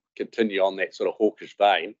actually continue on that sort of hawkish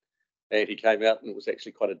vein. And he came out and it was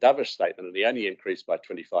actually quite a dovish statement, and he only increased by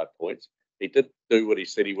 25 points. He did do what he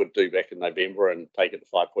said he would do back in November and take it to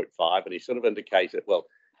 5.5. And he sort of indicated,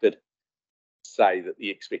 did say that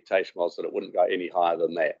the expectation was that it wouldn't go any higher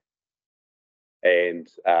than that. And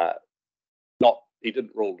he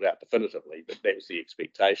didn't rule it out definitively, but that was the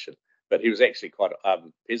expectation. But he was actually quite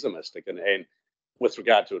pessimistic. And with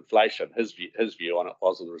regard to inflation, his view on it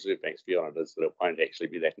was, and the Reserve Bank's view on it is, that it won't actually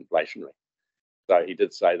be that inflationary. So he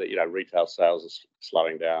did say that, retail sales are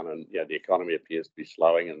slowing down, and the economy appears to be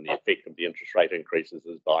slowing, and the effect of the interest rate increases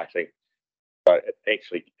is biting. So it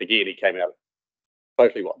actually, again, he came out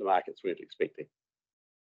totally what the markets weren't expecting.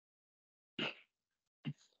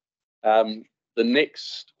 The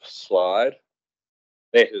next slide,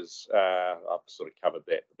 that is, I've sort of covered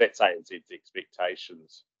that. That's ANZ's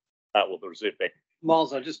expectations. The Reserve Bank.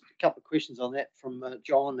 Miles, just a couple of questions on that from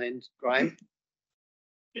John and Graham.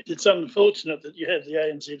 It's unfortunate that you have the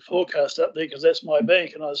ANZ forecast up there, because that's my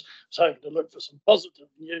bank, and I was hoping to look for some positive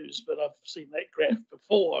news, but I've seen that graph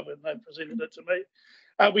before when they presented it to me.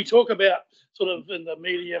 We talk about sort of in the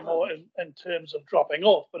medium or in terms of dropping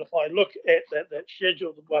off, but if I look at that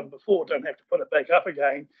schedule, the one before, don't have to put it back up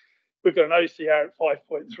again, we've got an OCR at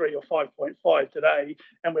 5.3 or 5.5 today,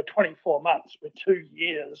 and we're 24 months, we're 2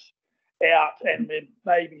 years out, and we're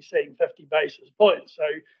maybe seeing 50 basis points. So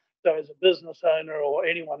as a business owner or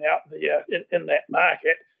anyone out there in that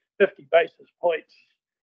market, 50 basis points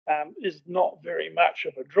is not very much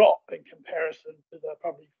of a drop in comparison to the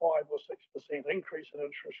probably 5 or 6% increase in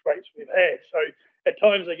interest rates we've had. So at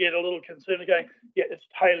times I get a little concerned going, yeah, it's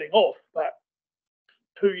tailing off, but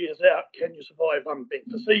 2 years out, can you survive? I'm being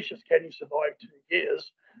facetious. Can you survive 2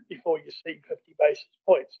 years before you see 50 basis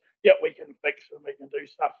points? Yeah, we can fix and we can do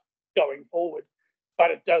stuff going forward,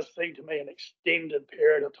 but it does seem to me an extended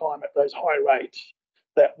period of time at those high rates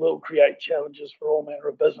that will create challenges for all manner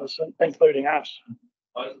of business, including us.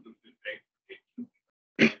 Those are the big predictions.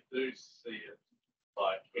 I do see it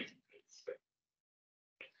by 2026.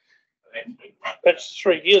 That's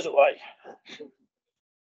 3 years away.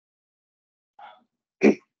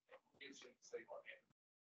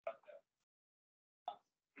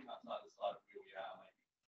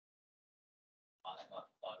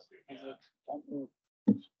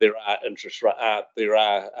 There are interest rate. There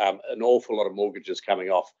are an awful lot of mortgages coming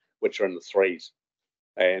off, which are in the 3s,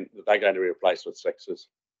 and they're going to be replaced with 6s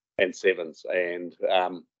and 7s. And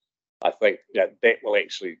I think that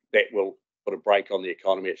will put a brake on the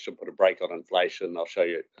economy. It should put a brake on inflation. I'll show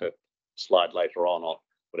you a slide later on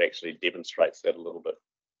what actually demonstrates that a little bit.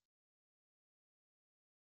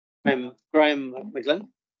 Graham McGlynn.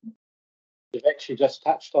 You've actually just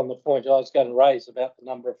touched on the point I was going to raise about the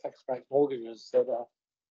number of fixed rate mortgages that are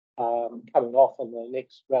coming off in the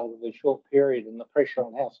next relatively short period, and the pressure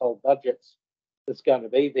on household budgets that's going to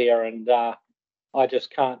be there. And I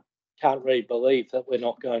just can't really believe that we're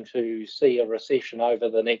not going to see a recession over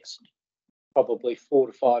the next probably 4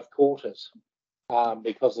 to 5 quarters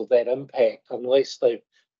because of that impact, unless the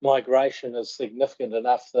migration is significant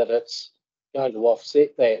enough that it's going to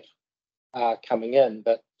offset that coming in.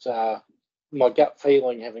 But my gut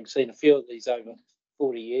feeling, having seen a few of these over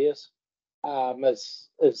 40 years, is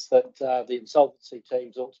that the insolvency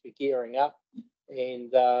teams ought to be gearing up,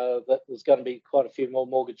 and that there's going to be quite a few more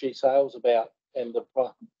mortgagee sales about, and the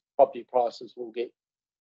property prices will get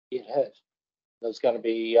hit. There's going to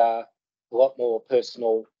be a lot more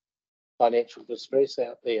personal financial distress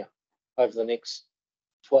out there over the next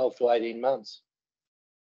 12 to 18 months.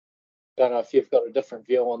 Don't know if you've got a different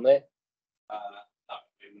view on that.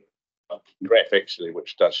 Graph actually,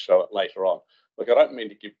 which does show it later on. Look, I don't mean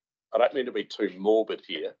to be too morbid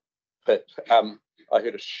here, but I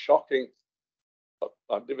heard a shocking.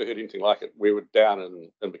 I've never heard anything like it. We were down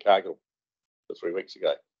in Invercargill 3 weeks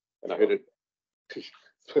ago, and I heard it,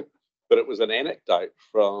 but it was an anecdote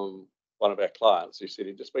from one of our clients who said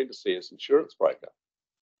he'd just been to see his insurance broker,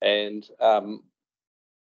 and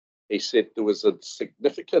he said there was a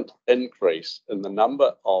significant increase in the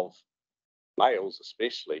number of males,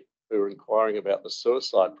 especially, who were inquiring about the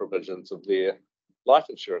suicide provisions of their life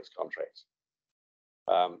insurance contracts.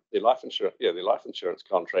 Their life insurance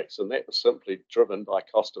contracts, and that was simply driven by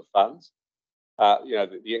cost of funds,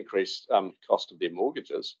 the increased cost of their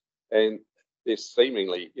mortgages, and their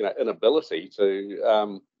seemingly, inability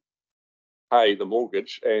to pay the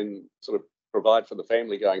mortgage and sort of provide for the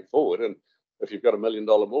family going forward. And if you've got $1 million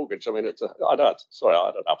mortgage, I mean, I don't know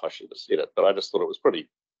if I should have said it, but I just thought it's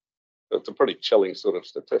a pretty chilling sort of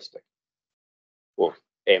statistic or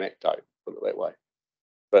anecdote, put it that way.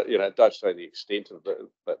 But, it does show the extent of the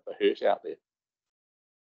hurt out there.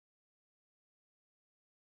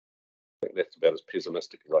 I think that's about as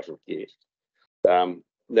pessimistic as I can get.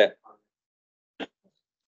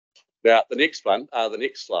 Now the next one, the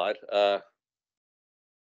next slide.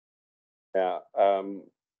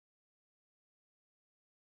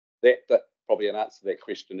 That probably an answer to that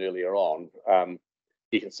question earlier on.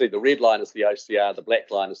 You can see the red line is the OCR, the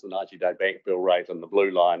black line is the 90-day bank bill rate, and the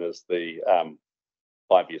blue line is the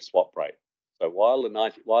 5-year swap rate. So while the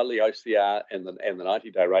OCR and the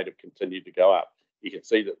 90-day rate have continued to go up, you can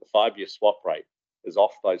see that the 5-year swap rate is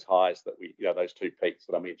off those highs that those 2 peaks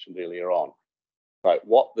that I mentioned earlier on. So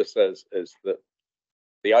what this is that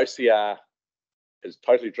the OCR is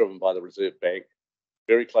totally driven by the Reserve Bank,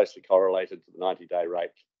 very closely correlated to the 90-day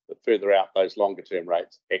rate. But further out, those longer-term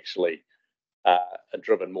rates actually are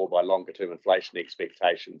driven more by longer-term inflation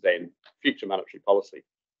expectations and future monetary policy.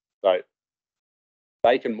 So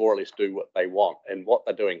they can more or less do what they want. And what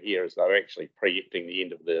they're doing here is they're actually preempting the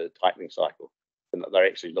end of the tightening cycle, and that they're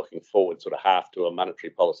actually looking forward sort of half to a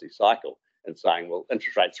monetary policy cycle and saying, well,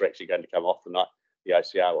 interest rates are actually going to come off the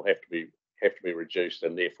OCR will have to be reduced,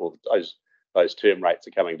 and therefore those term rates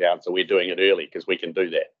are coming down. So we're doing it early because we can do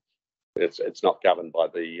that. It's not governed by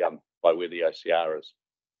the by where the OCR is.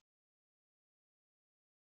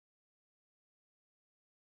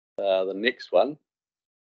 The next one.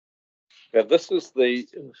 Now this is the.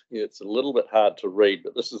 It's a little bit hard to read,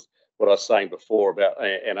 but this is what I was saying before about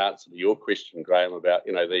an answer to your question, Graham, about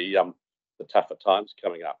the tougher times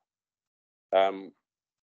coming up.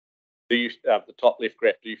 Do you the top left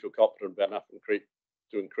graph? Do you feel confident about enough to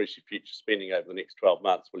increase your future spending over the next 12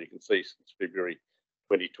 months? Well, you can see since February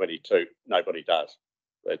 2022, nobody does.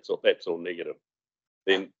 That's all negative.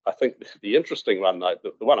 Then I think the interesting one, though,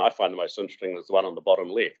 the one I find the most interesting is the one on the bottom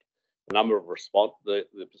left. The number of the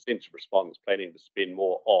percentage of respondents planning to spend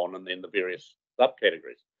more on, and then the various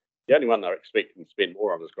subcategories. The only one they're expecting to spend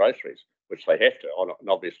more on is groceries, which they have to. And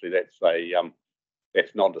obviously, that's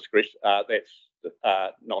non-discretionary.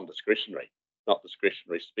 Non-discretionary, not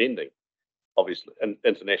discretionary spending. Obviously,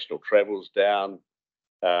 international travel's down.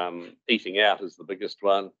 Eating out is the biggest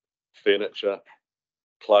one. Furniture,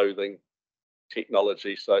 clothing,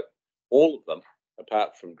 technology. So all of them,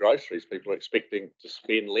 apart from groceries, people are expecting to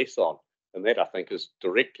spend less on, and that I think is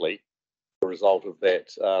directly the result of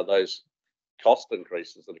that those cost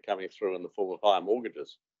increases that are coming through in the form of higher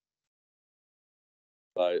mortgages.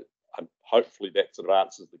 So hopefully that sort of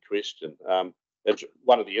answers the question.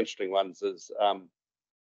 One of the interesting ones is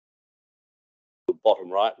the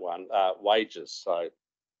bottom right one, wages. So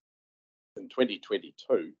in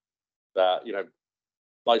 2022,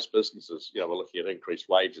 most businesses, were looking at increased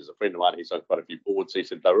wages. A friend of mine, he's on quite a few boards. He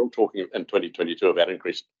said they were all talking in 2022 about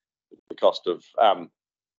increased the cost of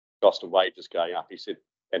wages going up. He said,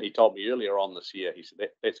 and he told me earlier on this year, he said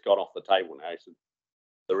that's gone off the table now. He said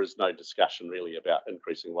there is no discussion really about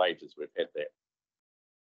increasing wages. We've had that.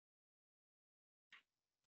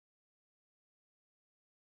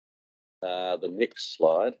 The next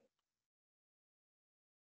slide.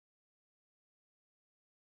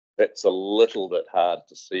 That's a little bit hard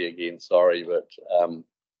to see again, sorry, but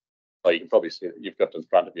you can probably see it. You've got it in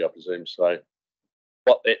front of you, I presume. So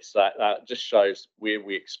what that's just shows where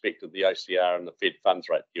we expected the OCR and the Fed funds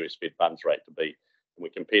rate, the US Fed funds rate to be. And we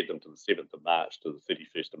compared them to the 7th of March to the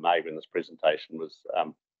 31st of May when this presentation was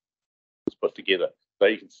put together. So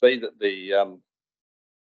you can see that the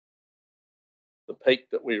peak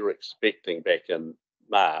that we were expecting back in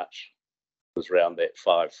March was around that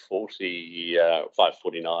 540,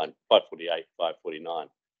 549, 548, 549.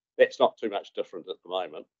 That's not too much different at the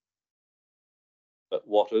moment. But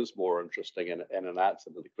what is more interesting, and an answer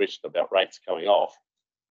to the question about rates coming off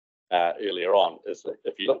earlier on, is that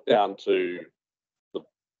if you look down to the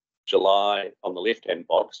July on the left-hand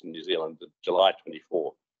box in New Zealand, the July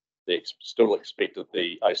 24, they still expected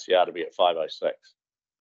the OCR to be at 506.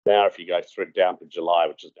 Now, if you go through down to July,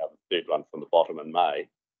 which is now the third one from the bottom in May,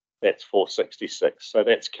 that's 466. So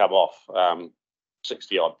that's come off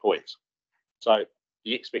 60 odd points. So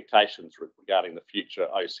the expectations regarding the future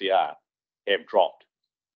OCR have dropped.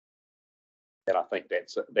 And I think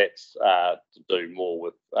that's to do more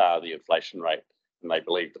with the inflation rate. And they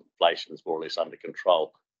believe that inflation is more or less under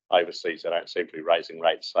control. Overseas, they don't seem to be raising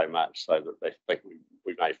rates so much, so that they think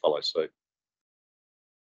we may follow suit.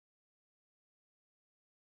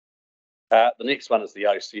 The next one is the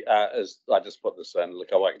OCR. I just put this in.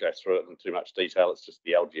 Look, I won't go through it in too much detail. It's just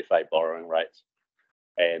the LGFA borrowing rates,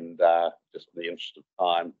 and just in the interest of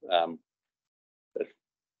time,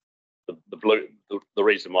 the blue. The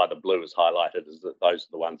reason why the blue is highlighted is that those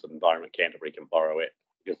are the ones that Environment Canterbury can borrow at,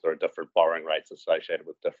 because there are different borrowing rates associated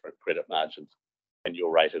with different credit margins, and you're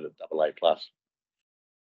rated at AA+.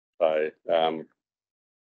 So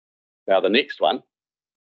now the next one.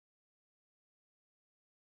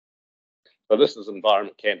 So this is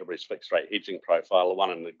Environment Canterbury's fixed rate hedging profile. The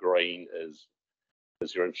one in the green is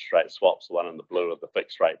your interest rate swaps. The one in the blue are the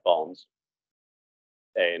fixed rate bonds.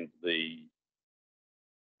 And the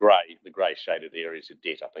grey shaded areas of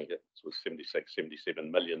debt. I think it was 76,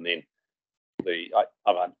 77 million then.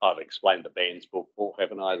 I've explained the bands before,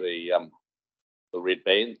 haven't I? The red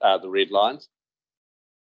band, the red lines.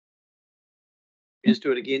 Just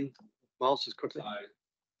do it again, Miles, just quickly.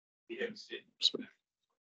 We have said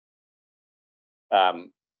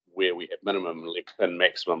where we have minimum and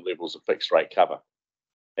maximum levels of fixed rate cover,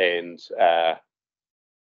 and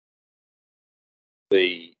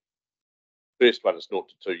the first one is 0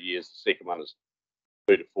 to 2 years, the second one is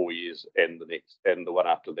 2 to 4 years, and the one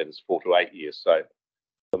after that is 4 to 8 years. So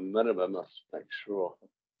the minimum, let's make sure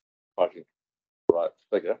I can the right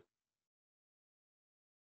figure.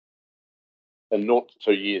 In 0 to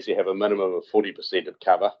 2 years, you have a minimum of 40% of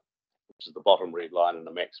cover, which is the bottom red line, and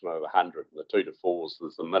a maximum of 100. And the 2 to 4s,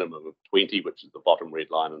 there's a minimum of 20, which is the bottom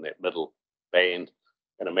red line in that middle band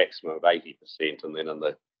and a maximum of 80%, and then in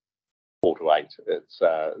the 4 to 8, it's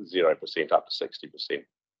 0% up to 60%.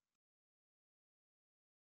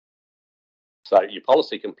 So you're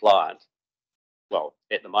policy compliant. Well,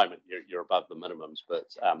 at the moment you're above the minimums,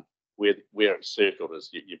 but where it's circled is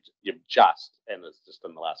you've just, and it's just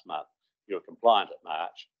in the last month, you're compliant at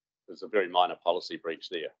March. There's a very minor policy breach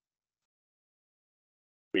there,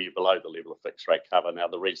 where you're below the level of fixed rate cover. Now,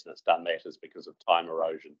 the reason it's done that is because of time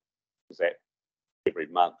erosion, is that every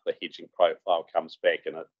month the hedging profile comes back,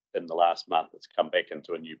 and in the last month it's come back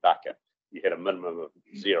into a new bucket. You had a minimum of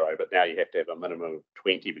 0, but now you have to have a minimum of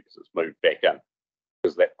 20 because it's moved back in,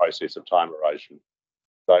 because of that process of time erosion.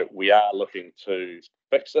 So we are looking to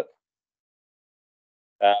fix it.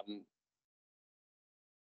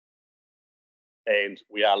 And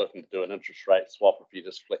we are looking to do an interest rate swap. If you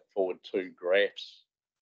just flick forward 2 graphs,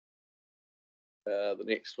 the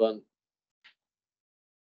next one,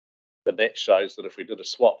 but that shows that if we did a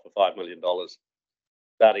swap for $5 million,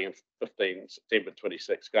 starting in 15 September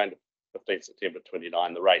 26, going to 15 September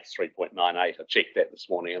 29, the rate's 3.98. I checked that this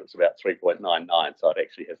morning and it's about 3.99, so it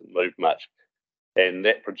actually hasn't moved much. And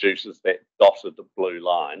that produces that dotted blue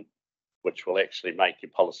line, which will actually make you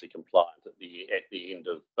policy compliant at the end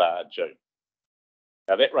of June.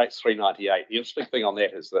 Now that rate's 3.98. The interesting thing on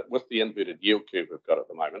that is that with the inverted yield curve we've got at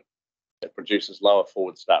the moment, it produces lower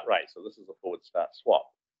forward start rates. So this is a forward start swap,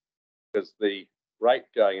 because the rate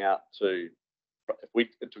going out to, if we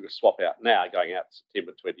took a swap out now going out to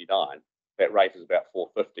September 29, that rate is about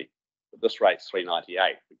 4.50. But this rate's 3.98,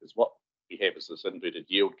 because what we have is this inverted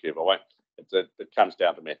yield curve. It comes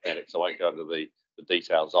down to mathematics. I won't go into the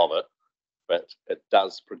details of it, but it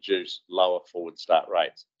does produce lower forward start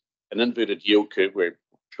rates. An inverted yield curve where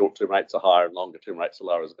short-term rates are higher and longer-term rates are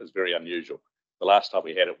lower is very unusual. The last time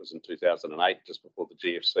we had it was in 2008, just before the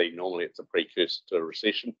GFC. Normally it's a precursor to a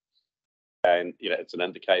recession. And, it's an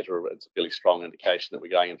indicator, it's a fairly strong indication that we're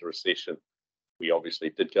going into recession. We obviously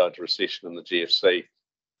did go into recession in the GFC,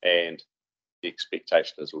 and the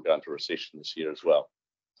expectation is we'll go into recession this year as well.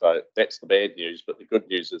 So that's the bad news, but the good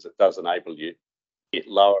news is it does enable you to get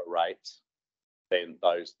lower rates than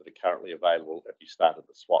those that are currently available if you started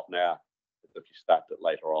the swap now. If you start it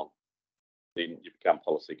later on, then you become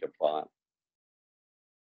policy compliant.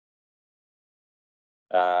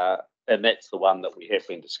 And that's the one that we have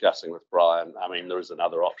been discussing with Brian. I mean, there is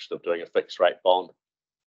another option of doing a fixed rate bond.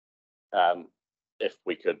 If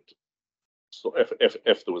we could,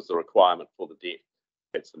 if there was the requirement for the debt,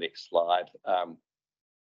 that's the next slide.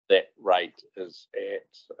 That rate is at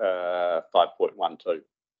 5.12.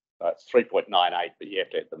 It's 3.98, but you have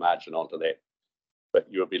to add the margin onto that. But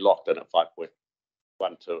you'll be locked in at 5.12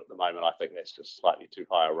 at the moment. I think that's just slightly too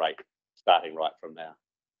high a rate starting right from now.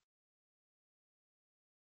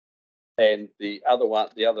 And the other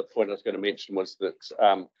point I was going to mention was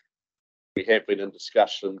that we have been in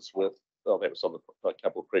discussions with, that was on a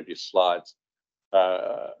couple of previous slides,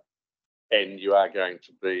 and you are going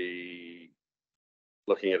to be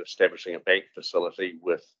looking at establishing a bank facility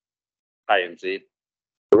with ANZ.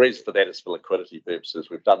 The reason for that is for liquidity purposes.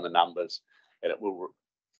 We've done the numbers, and it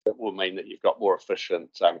will mean that you've got more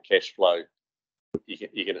efficient cash flow.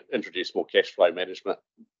 You can introduce more cash flow management,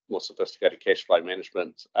 more sophisticated cash flow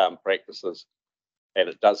management practices, and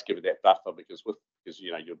it does give you that buffer because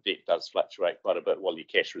your debt does fluctuate quite a bit, while your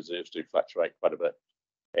cash reserves do fluctuate quite a bit,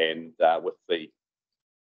 and with the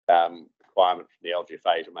requirement from the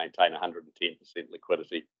LGFA to maintain 110%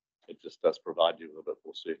 liquidity, it just does provide you with a bit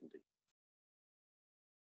more certainty.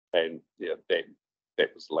 And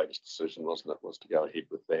that was the latest decision, wasn't it? Was to go ahead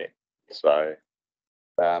with that. So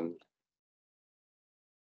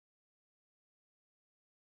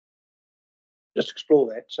just explore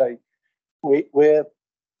that. So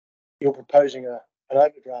you're proposing an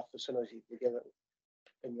overdraft facility to give it,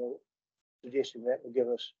 and you're suggesting that will give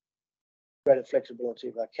us greater flexibility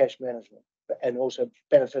of our cash management and also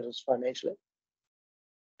benefit us financially.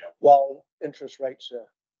 Yeah. While interest rates are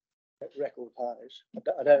at record highs,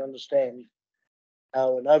 I don't understand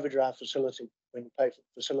how an overdraft facility, when you pay for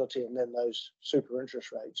the facility and then those super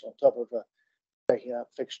interest rates on top of taking out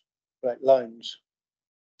fixed rate loans.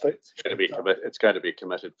 It's going to be a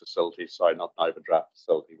committed facility, so not an overdraft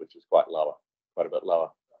facility, which is quite a bit lower.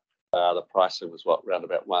 The pricing was around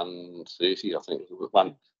about 130, I think,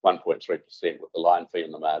 1.3% with the line fee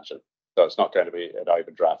and the margin. So it's not going to be at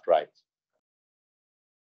overdraft rates.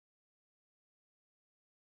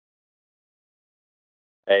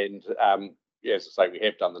 And as I say, we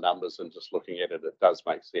have done the numbers, and just looking at it, it does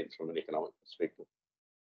make sense from an economic perspective.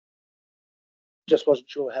 Just wasn't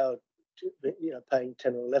sure how, paying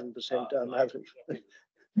 10 or 11% average.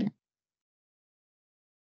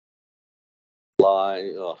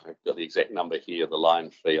 line, oh, I've got the exact number here, the line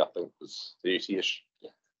fee I think was 30-ish,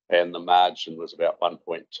 and the margin was about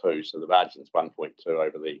 1.2, so the margin's 1.2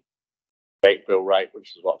 over the bank bill rate,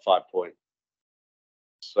 which is what, 5.6,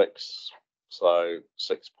 so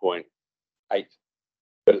 6.8,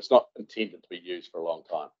 but it's not intended to be used for a long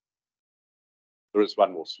time. There is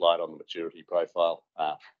one more slide on the maturity profile.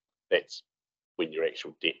 That's when your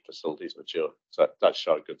actual debt facilities mature, so it does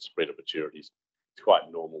show a good spread of maturities. It's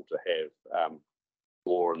quite normal to have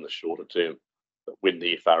more in the shorter term, but when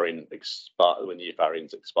the FRNs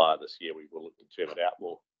expire this year, we will look to term it out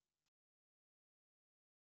more.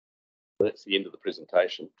 So that's the end of the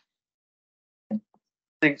presentation.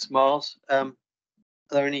 Thanks, Miles. Are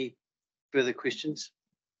there any further questions?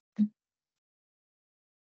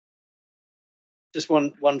 Just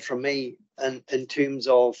one from me, in terms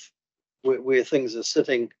of where things are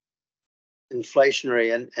sitting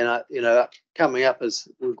inflationary, and you know, coming up as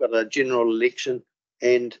we've got a general election,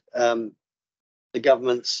 and the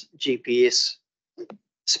government's GPS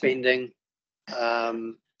spending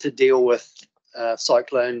to deal with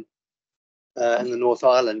cyclone in the North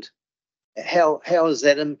Island. How has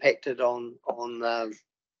that impacted on that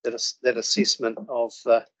assessment of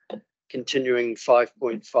continuing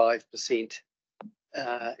 5.5%?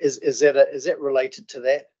 Is that related to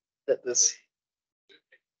that this?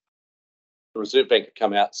 The Reserve Bank have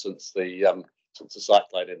come out since the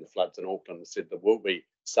cyclone and the floods in Auckland and said there will be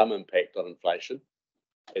some impact on inflation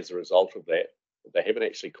as a result of that. But they haven't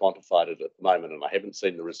actually quantified it at the moment, and I haven't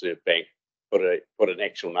seen the Reserve Bank put an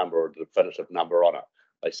actual number or a definitive number on it.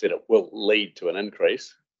 They said it will lead to an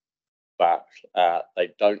increase, but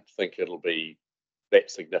they don't think it'll be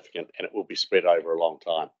that significant, and it will be spread over a long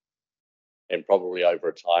time, and probably over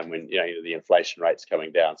a time when the inflation rate's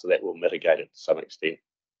coming down, so that will mitigate it to some extent.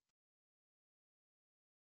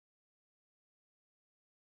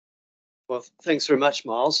 Well, thanks very much,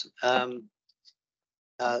 Miles.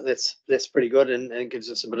 That's pretty good, and gives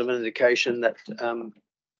us a bit of an indication that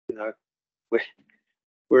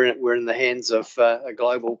we're in the hands of a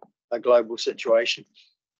global situation,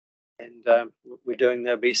 and we're doing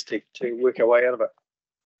our best to work our way out of it.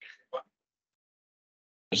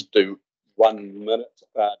 Just do 1 minute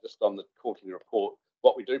just on the quarterly report.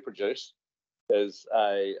 What we do produce is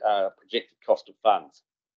a projected cost of funds,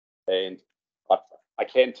 and I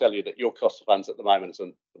can tell you that your cost of funds at the moment is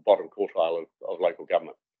in the bottom quartile of local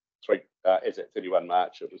government. As at 31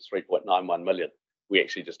 March, it was 3.91 million. We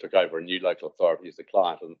actually just took over a new local authority as the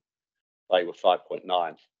client, and they were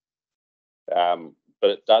 5.9. But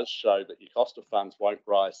it does show that your cost of funds won't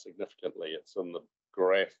rise significantly. It's in the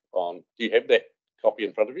graph on. Do you have that copy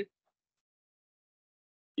in front of you?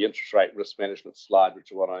 The interest rate risk management slide, which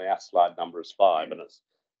is one on our slide number is 5, and it's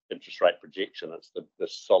interest rate projection. It's the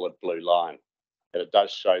solid blue line. And it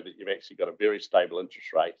does show that you've actually got a very stable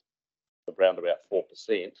interest rate of around about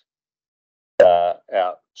 4%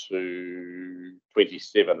 out to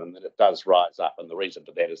 27, and then it does rise up. And the reason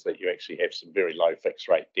for that is that you actually have some very low fixed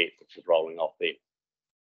rate debt, which is rolling off there.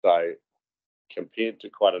 So compared to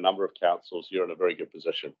quite a number of councils, you're in a very good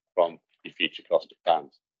position from your future cost of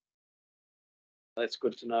funds. That's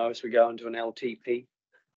good to know as we go into an LTP.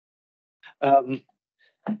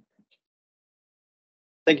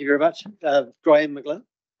 Thank you very much. Graham McGlynn.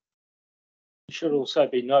 You should also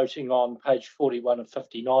be noting on page 41 and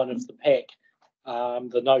 59 of the pack,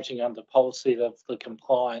 the noting under policy of the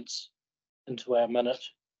compliance into our minute.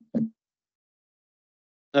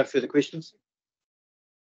 No further questions?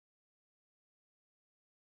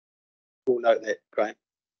 We'll note that, Graham.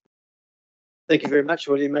 Thank you very much.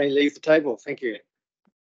 Well, you may leave the table. Thank you.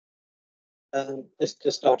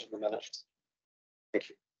 Just note in the minutes. Thank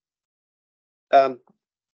you.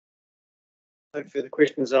 No further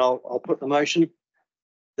questions, and I'll put the motion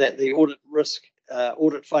that the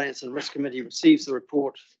Audit, Finance and Risk Committee receives the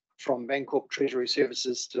report from Bancorp Treasury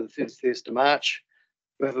Services to the 31st of March.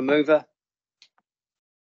 We have a mover.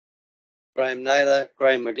 Graham Naylor,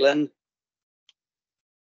 Graham McGlynn.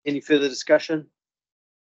 Any further discussion?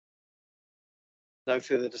 No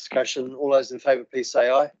further discussion. All those in favour, please say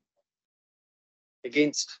aye.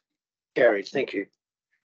 Against? Carried. Thank you.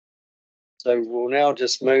 So we'll now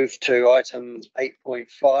just move to item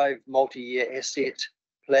 8.5, multi-year asset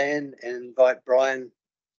plan, and invite Brian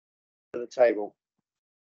to the table.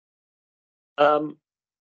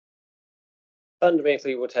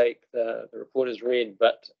 Fundamentally, we'll take the report as read,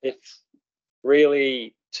 but it's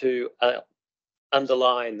really to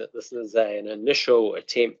underline that this is an initial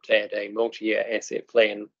attempt at a multi-year asset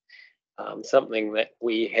plan, something that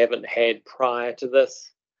we haven't had prior to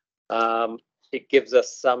this. It gives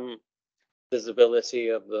us some visibility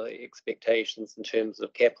of the expectations in terms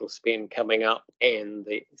of capital spend coming up and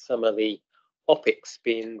some of the OPEX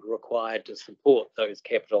spend required to support those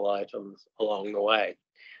capital items along the way.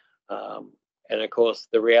 And of course,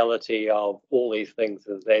 the reality of all these things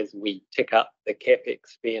is as we tick up the CapEx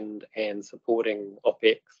spend and supporting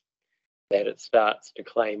OPEX, that it starts to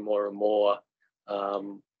claim more and more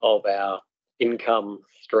of our income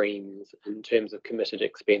streams in terms of committed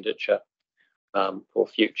expenditure for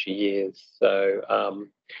future years. So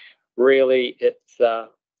really, it's a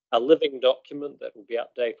living document that will be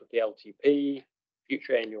updated with the LTP,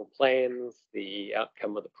 future annual plans, the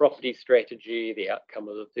outcome of the property strategy, the outcome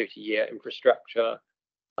of the 30-year infrastructure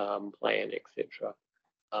plan, etc.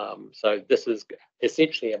 So this is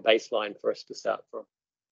essentially a baseline for us to start from.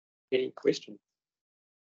 Any questions?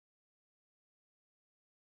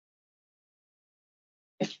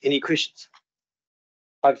 Any questions?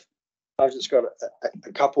 I've just got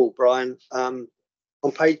a couple, Brian. On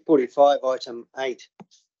page 45, item 8,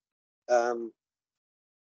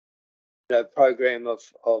 program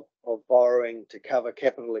of borrowing to cover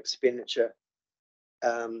capital expenditure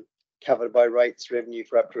covered by rates revenue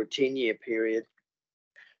for up to a 10-year period.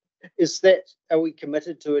 Are we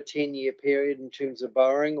committed to a 10-year period in terms of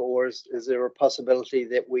borrowing, or is there a possibility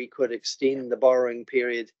that we could extend the borrowing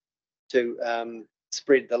period to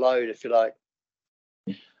spread the load, if you like?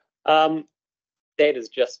 That is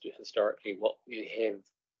just historically what we have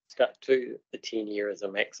stuck to, the 10-year as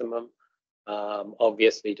a maximum.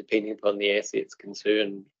 Obviously, depending upon the assets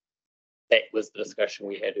concerned, that was the discussion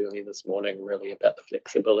we had earlier this morning, really about the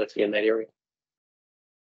flexibility in that area.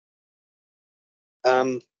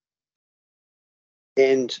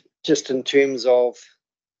 And just in terms of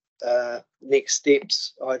next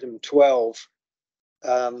steps, item 12,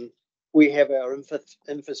 we have our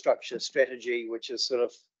infrastructure strategy, which is sort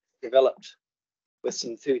of developed with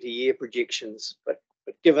some 30-year projections, but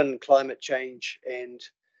given climate change and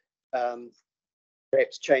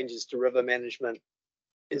perhaps changes to river management,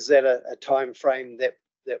 is that a time frame that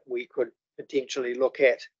we could potentially look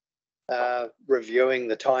at reviewing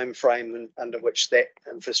the time frame under which that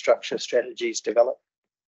infrastructure strategy is developed?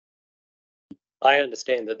 I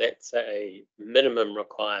understand that that's a minimum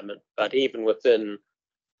requirement, but even within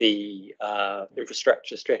the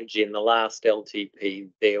infrastructure strategy in the last LTP,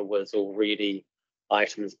 there was already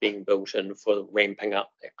items being built in for ramping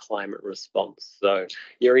up that climate response. So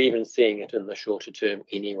you're even seeing it in the shorter term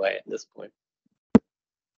anyway at this point.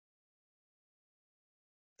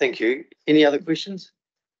 Thank you. Any other questions?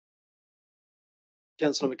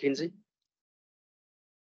 Councillor McKenzie?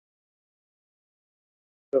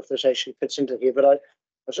 If this actually fits into here, but I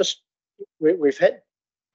was just, we've had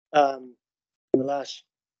in the last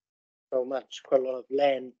 12 months quite a lot of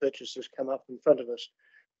land purchases come up in front of us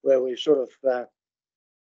where we've sort of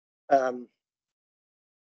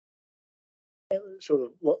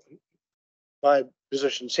what my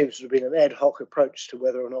position seems to have been an ad hoc approach to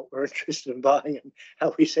whether or not we're interested in buying and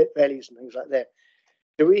how we set values and things like that.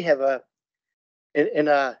 Do we have in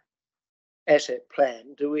our asset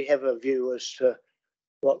plan, do we have a view as to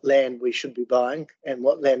what land we should be buying and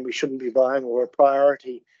what land we shouldn't be buying, or a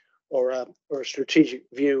priority or a strategic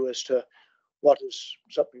view as to what is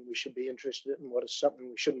something we should be interested in and what is something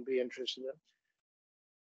we shouldn't be interested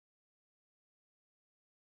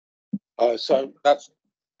in? So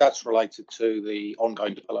that's related to the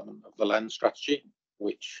ongoing development of the land strategy,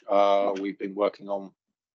 which we've been working on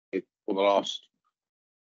for the last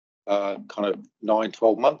kind of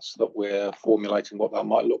 9-12 months, that we're formulating what that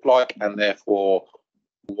might look like, and therefore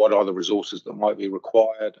what are the resources that might be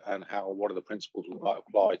required, and what are the principles we might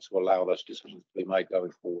apply to allow those decisions to be made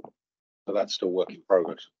going forward. So that's still work in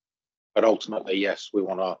progress. But ultimately, yes, we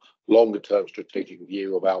want a longer term strategic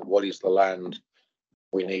view about what is the land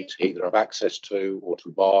we need to either have access to, or to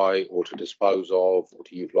buy, or to dispose of, or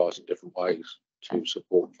to utilise in different ways to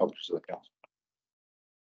support functions of the council.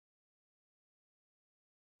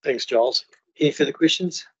 Thanks, Giles. Any further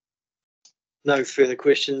questions? No further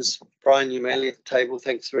questions. Brian, you may leave the table.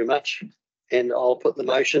 Thanks very much. And I'll put the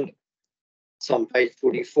motion. It's on page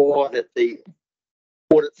 44 that the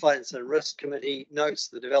Audit, Finance and Risk Committee notes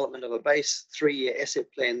the development of a base 3-year asset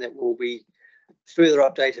plan that will be further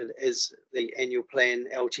updated as the annual plan,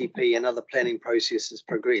 LTP and other planning processes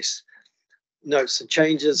progress. Notes the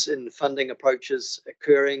changes in funding approaches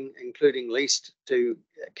occurring, including leased to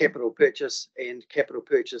capital purchase and capital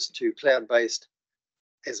purchase to cloud-based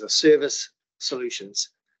as a service solutions.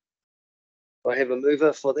 I have a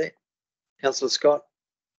mover for that. Councillor Scott,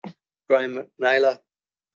 Graham McNaylor.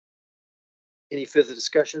 Any further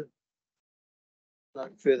discussion? No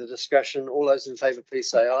further discussion. All those in favour,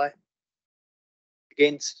 please say aye.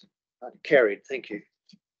 Against? Carried, thank you.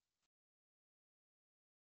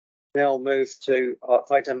 Now I'll move to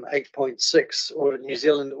item 8.6, Audit New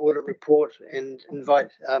Zealand Audit Report, and invite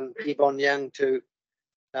Yvonne Young to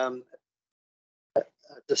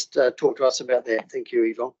just talk to us about that. Thank you,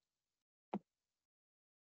 Yvonne.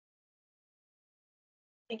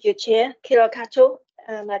 Thank you, Chair. Kia ora koutou.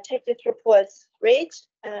 I take this report as read,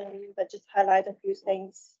 but just highlight a few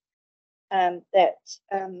things that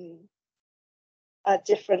are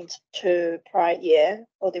different to prior year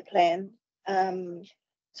audit plan.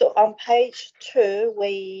 So on page 2,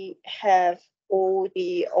 we have all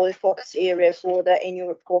the audit focus area for the annual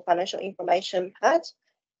report financial information part.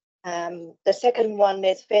 The second one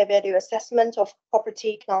is fair value assessment of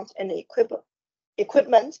property, plant and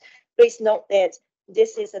equipment. Please note that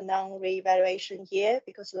this is a non-revaluation year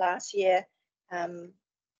because last year the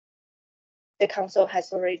council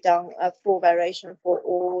has already done a full valuation for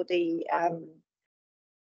all the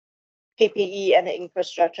PPE and the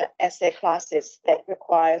infrastructure asset classes that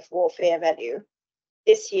require for fair value.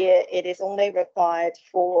 This year, it is only required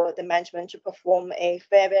for the management to perform a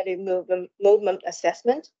fair value movement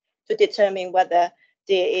assessment to determine whether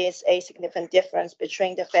there is a significant difference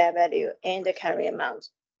between the fair value and the carry amount.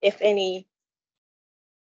 If any.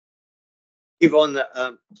 Yvonne,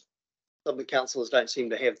 some of the councillors don't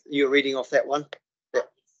seem to have, you're reading off that one?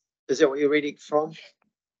 Is that what you're reading from?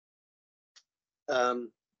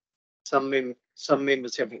 Some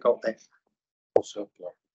members haven't got that. Also,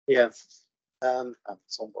 Yeah. some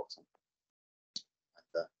box.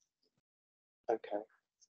 Okay.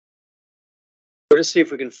 We'll just see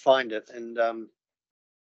if we can find it and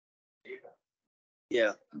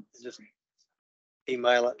yeah, just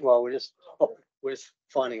email it. Well, we're just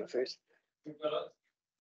finding it first. No,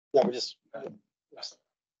 we're just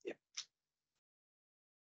yeah.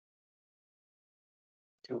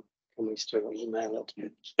 Can we still email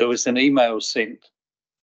it? There was an email sent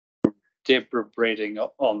from Deborah Bredding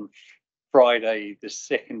on Friday, the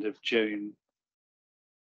 2nd of June.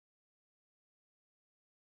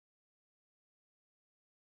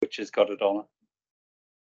 Which has got it on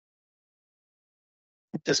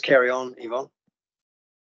it. Just carry on, Yvonne.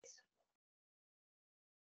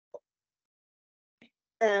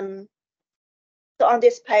 So on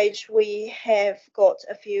this page, we have got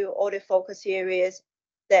a few audit focus areas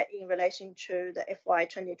that in relation to the FY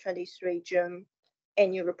 2023 June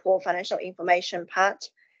annual report financial information part.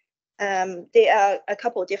 There are a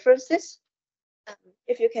couple of differences.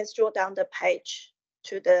 If you can scroll down the page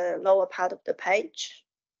to the lower part of the page,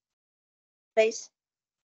 please.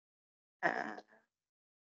 The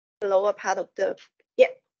lower part of the,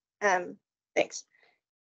 thanks.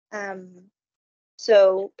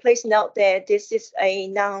 So please note that this is a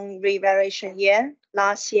non-revaluation year.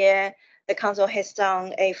 Last year, the council has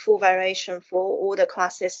done a full valuation for all the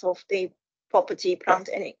classes of the property, plant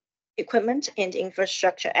and equipment and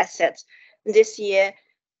infrastructure assets. This year,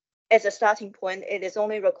 as a starting point, it is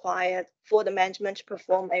only required for the management to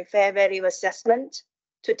perform a fair value assessment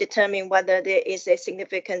to determine whether there is a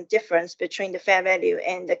significant difference between the fair value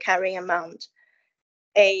and the carrying amount.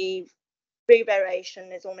 A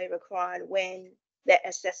revaluation is only required when the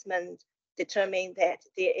assessment determines that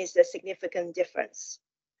there is a significant difference.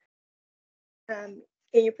 Can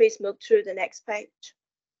you please move to the next page?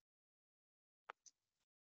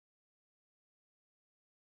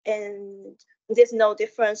 And there's no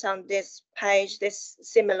difference on this page, this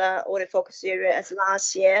similar audit focus area as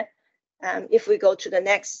last year. If we go to the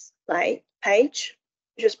next page,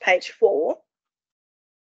 which is page 4,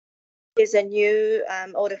 there's a new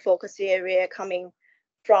audit focus area coming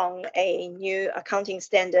from a new accounting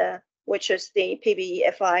standard, which is the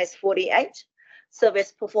PBFIS 48,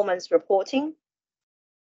 Service Performance Reporting.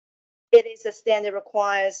 It is a standard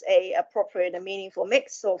requires a appropriate and meaningful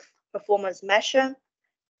mix of performance measure.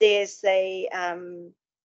 There's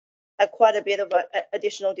quite a bit of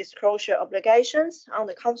additional disclosure obligations on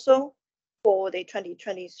the council for the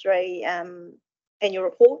 2023 annual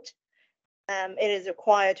report. It is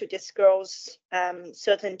required to disclose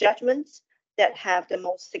certain judgments that have the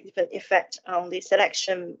most significant effect on the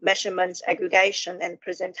selection, measurement, aggregation, and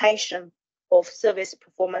presentation of service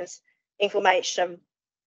performance information.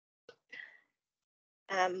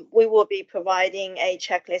 We will be providing a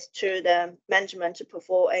checklist to the management to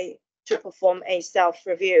perform a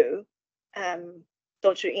self-review,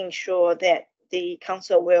 so to ensure that the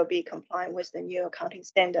council will be compliant with the new accounting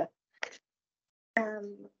standard.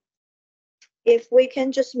 If we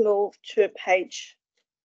can just move to page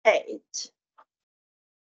 8.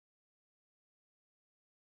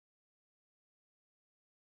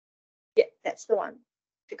 Yeah, that's the one.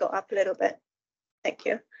 To go up a little bit. Thank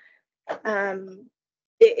you.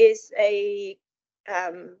 there is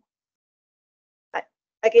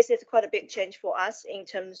I guess it's quite a big change for us in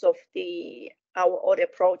terms of our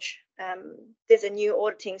audit approach. There's a new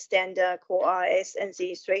auditing standard called RS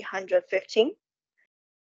NZ 315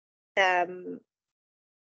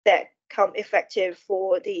 that come effective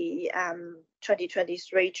for the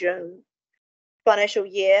 2023 June financial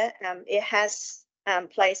year. It has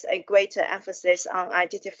placed a greater emphasis on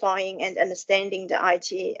identifying and understanding the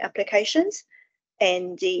IT applications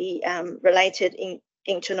and the related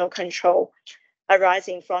internal control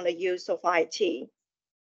arising from the use of IT.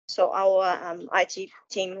 So our IT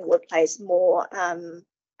team will place more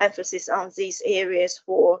emphasis on these areas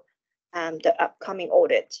for the upcoming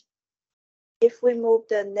audit. If we move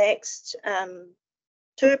the next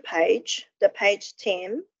to page, the page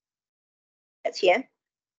 10, that's here.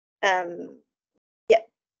 Yeah,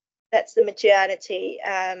 that's the materiality.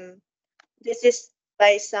 This is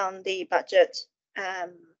based on the budget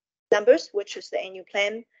numbers, which is the annual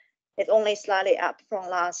plan. It's only slightly up from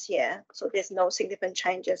last year, so there's no significant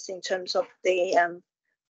changes in terms of the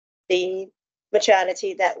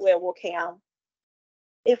materiality that we're working on.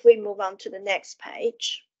 If we move on to the next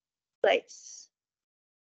page, please.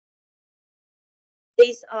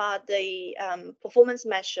 These are the performance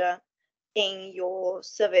measure in your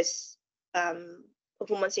service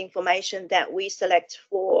performance information that we select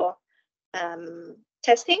for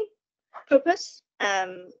testing purpose.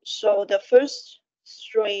 So the first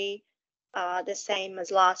three are the same as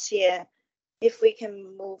last year. If we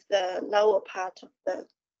can move the lower part of the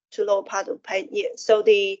page, yeah. So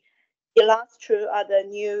the last two are the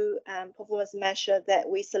new performance measure that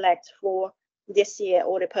we select for this year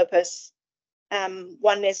audit purpose.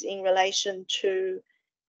 One is in relation to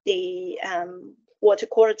the water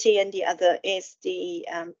quality, and the other is the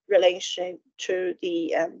relation to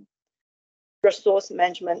the resource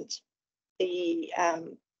management, the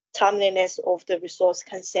timeliness of the resource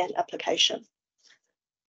consent application.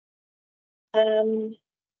 I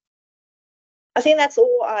think that's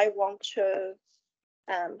all I want to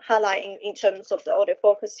highlight in terms of the audit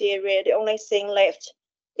focus area. The only thing left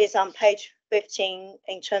is on page 15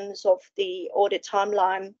 in terms of the audit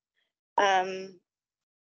timeline.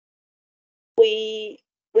 We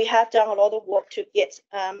have done a lot of work to get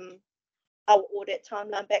our audit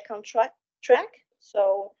timeline back on track.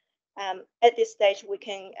 So at this stage, we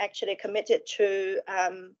can actually commit it to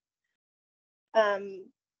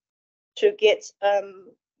get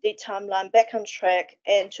the timeline back on track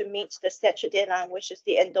and to meet the statute deadline, which is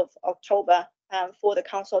the end of October, for the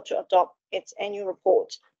council to adopt its annual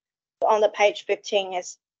report. So on the page 15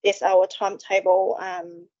 is our timetable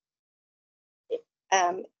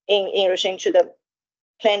in relation to the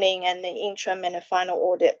planning and the interim and the final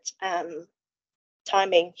audit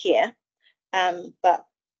timing here. But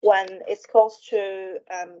when it's close to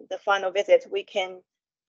the final visit, we can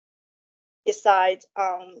decide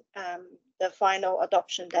on the final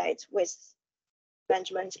adoption date with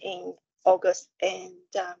management in August and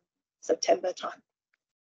September time.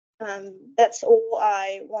 That's all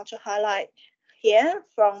I want to highlight here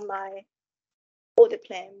from my audit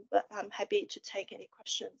plan, but I'm happy to take any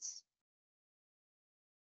questions.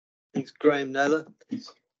 Thanks, Graham Naylor.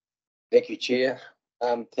 Thank you, Chair.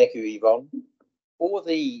 Thank you, Yvonne. For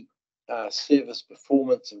the service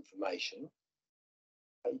performance information,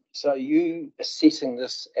 so you assessing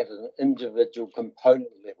this at an individual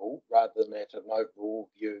component level rather than at an overall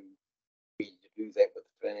view, you do that with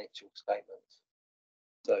financial statements.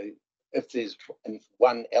 So if there's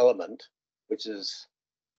one element which is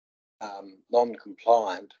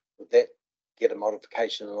non-compliant, would that get a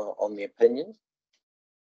modification on the opinion?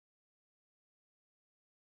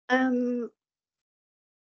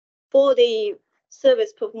 For the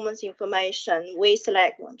service performance information, we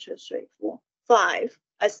select 1, 2, 3, 4, 5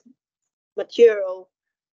 as material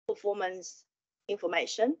performance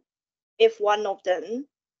information. If one of them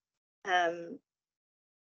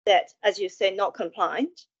that, as you say, not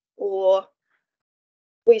compliant, or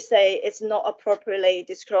we say it's not appropriately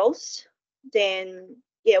disclosed, then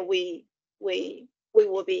yeah, we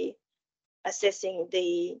will be assessing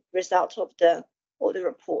the result of the audit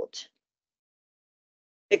report,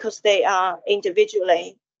 because they are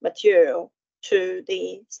individually material to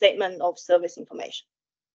the statement of service information.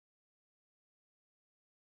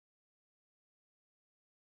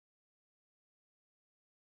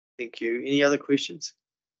 Thank you. Any other questions?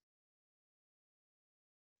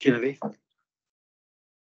 Genevieve?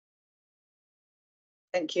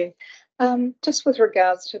 Thank you. Just with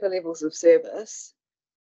regards to the levels of service,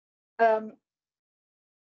 I'm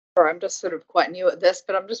just sort of quite new at this,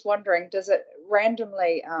 but I'm just wondering, do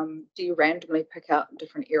you randomly pick out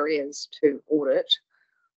different areas to audit,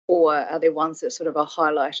 Or are there ones that sort of are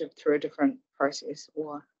highlighted through a different process?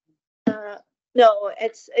 Or no,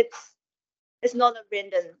 it's not a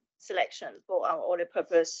random selection for our audit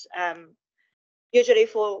purpose. Usually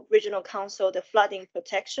for regional council, the flooding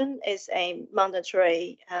protection is a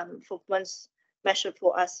mandatory performance measure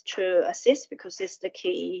for us to assess, because it's the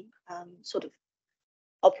key sort of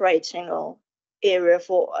operating or area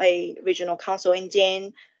for a regional council. And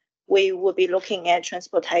then we will be looking at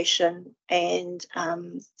transportation and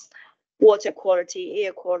water quality,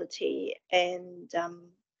 air quality, and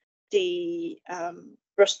the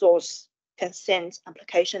resource consent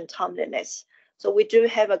application timeliness. So we do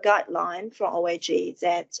have a guideline from OAG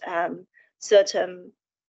that certain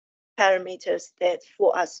parameters that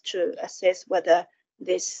for us to assess whether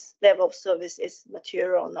this level of service is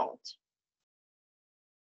material or not.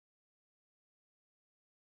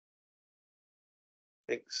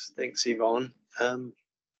 Thanks, Yvonne.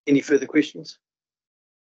 Any further questions?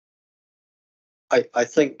 I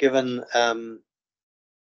think given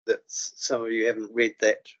that some of you haven't read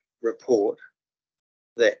that report,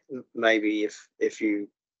 that maybe if you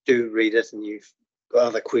do read it and you've got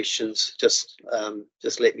other questions, just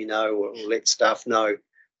let me know, or let staff know,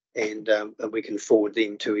 and we can forward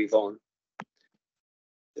them to Yvonne.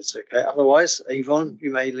 That's okay. Otherwise, Yvonne,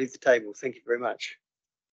 you may leave the table. Thank you very much.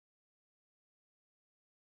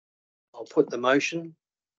 I'll put the motion.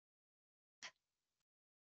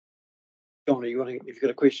 John, if you've got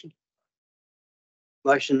a question?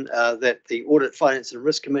 Motion that the Audit, Finance and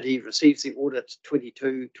Risk Committee receives the Audit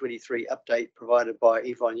 22-23 update provided by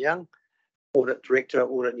Yvonne Young, Audit Director,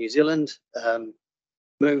 Audit New Zealand,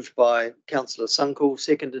 moved by Councillor Sunkel,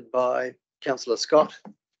 seconded by Councillor Scott.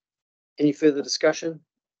 Any further discussion?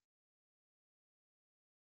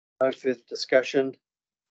 No further discussion.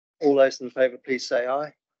 All those in favour, please say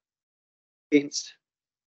aye. Against?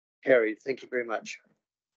 Carried. Thank you very much.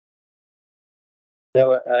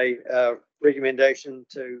 Now a recommendation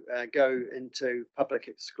to go into public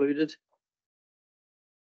excluded,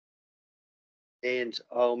 and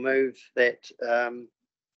I'll move that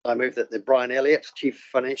the Brian Elliott, Chief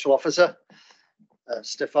Financial Officer,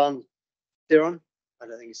 Stefan Theron, I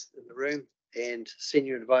don't think he's in the room, and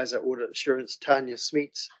Senior Advisor Audit Assurance Tanya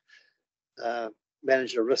Smeets,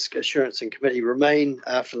 Manager Risk Assurance and Committee, remain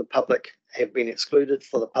after the public have been excluded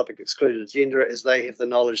for the public excluded agenda, as they have the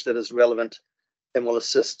knowledge that is relevant and will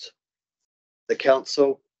assist the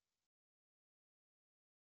council.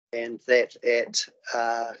 And that at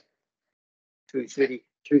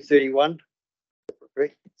 2:31,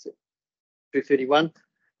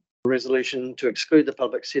 resolution to exclude the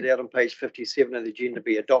public set out on page 57 of the agenda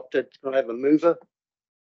be adopted. Can I have a mover?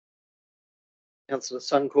 Councillor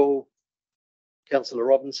Sunkel, Councillor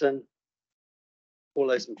Robinson. All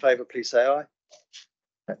those in favour, please say aye.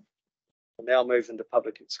 We'll now move into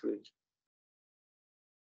public exclusion.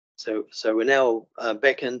 So we're now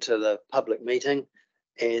back into the public meeting,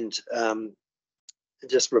 and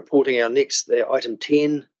just reporting our next, item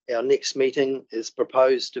 10, our next meeting is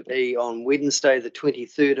proposed to be on Wednesday, the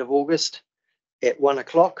 23rd of August at 1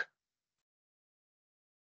 o'clock.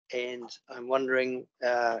 And I'm wondering,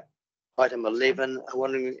 item 11, I'm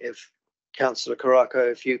wondering if Councillor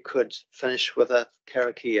Karakia, if you could finish with a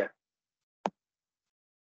Karakia.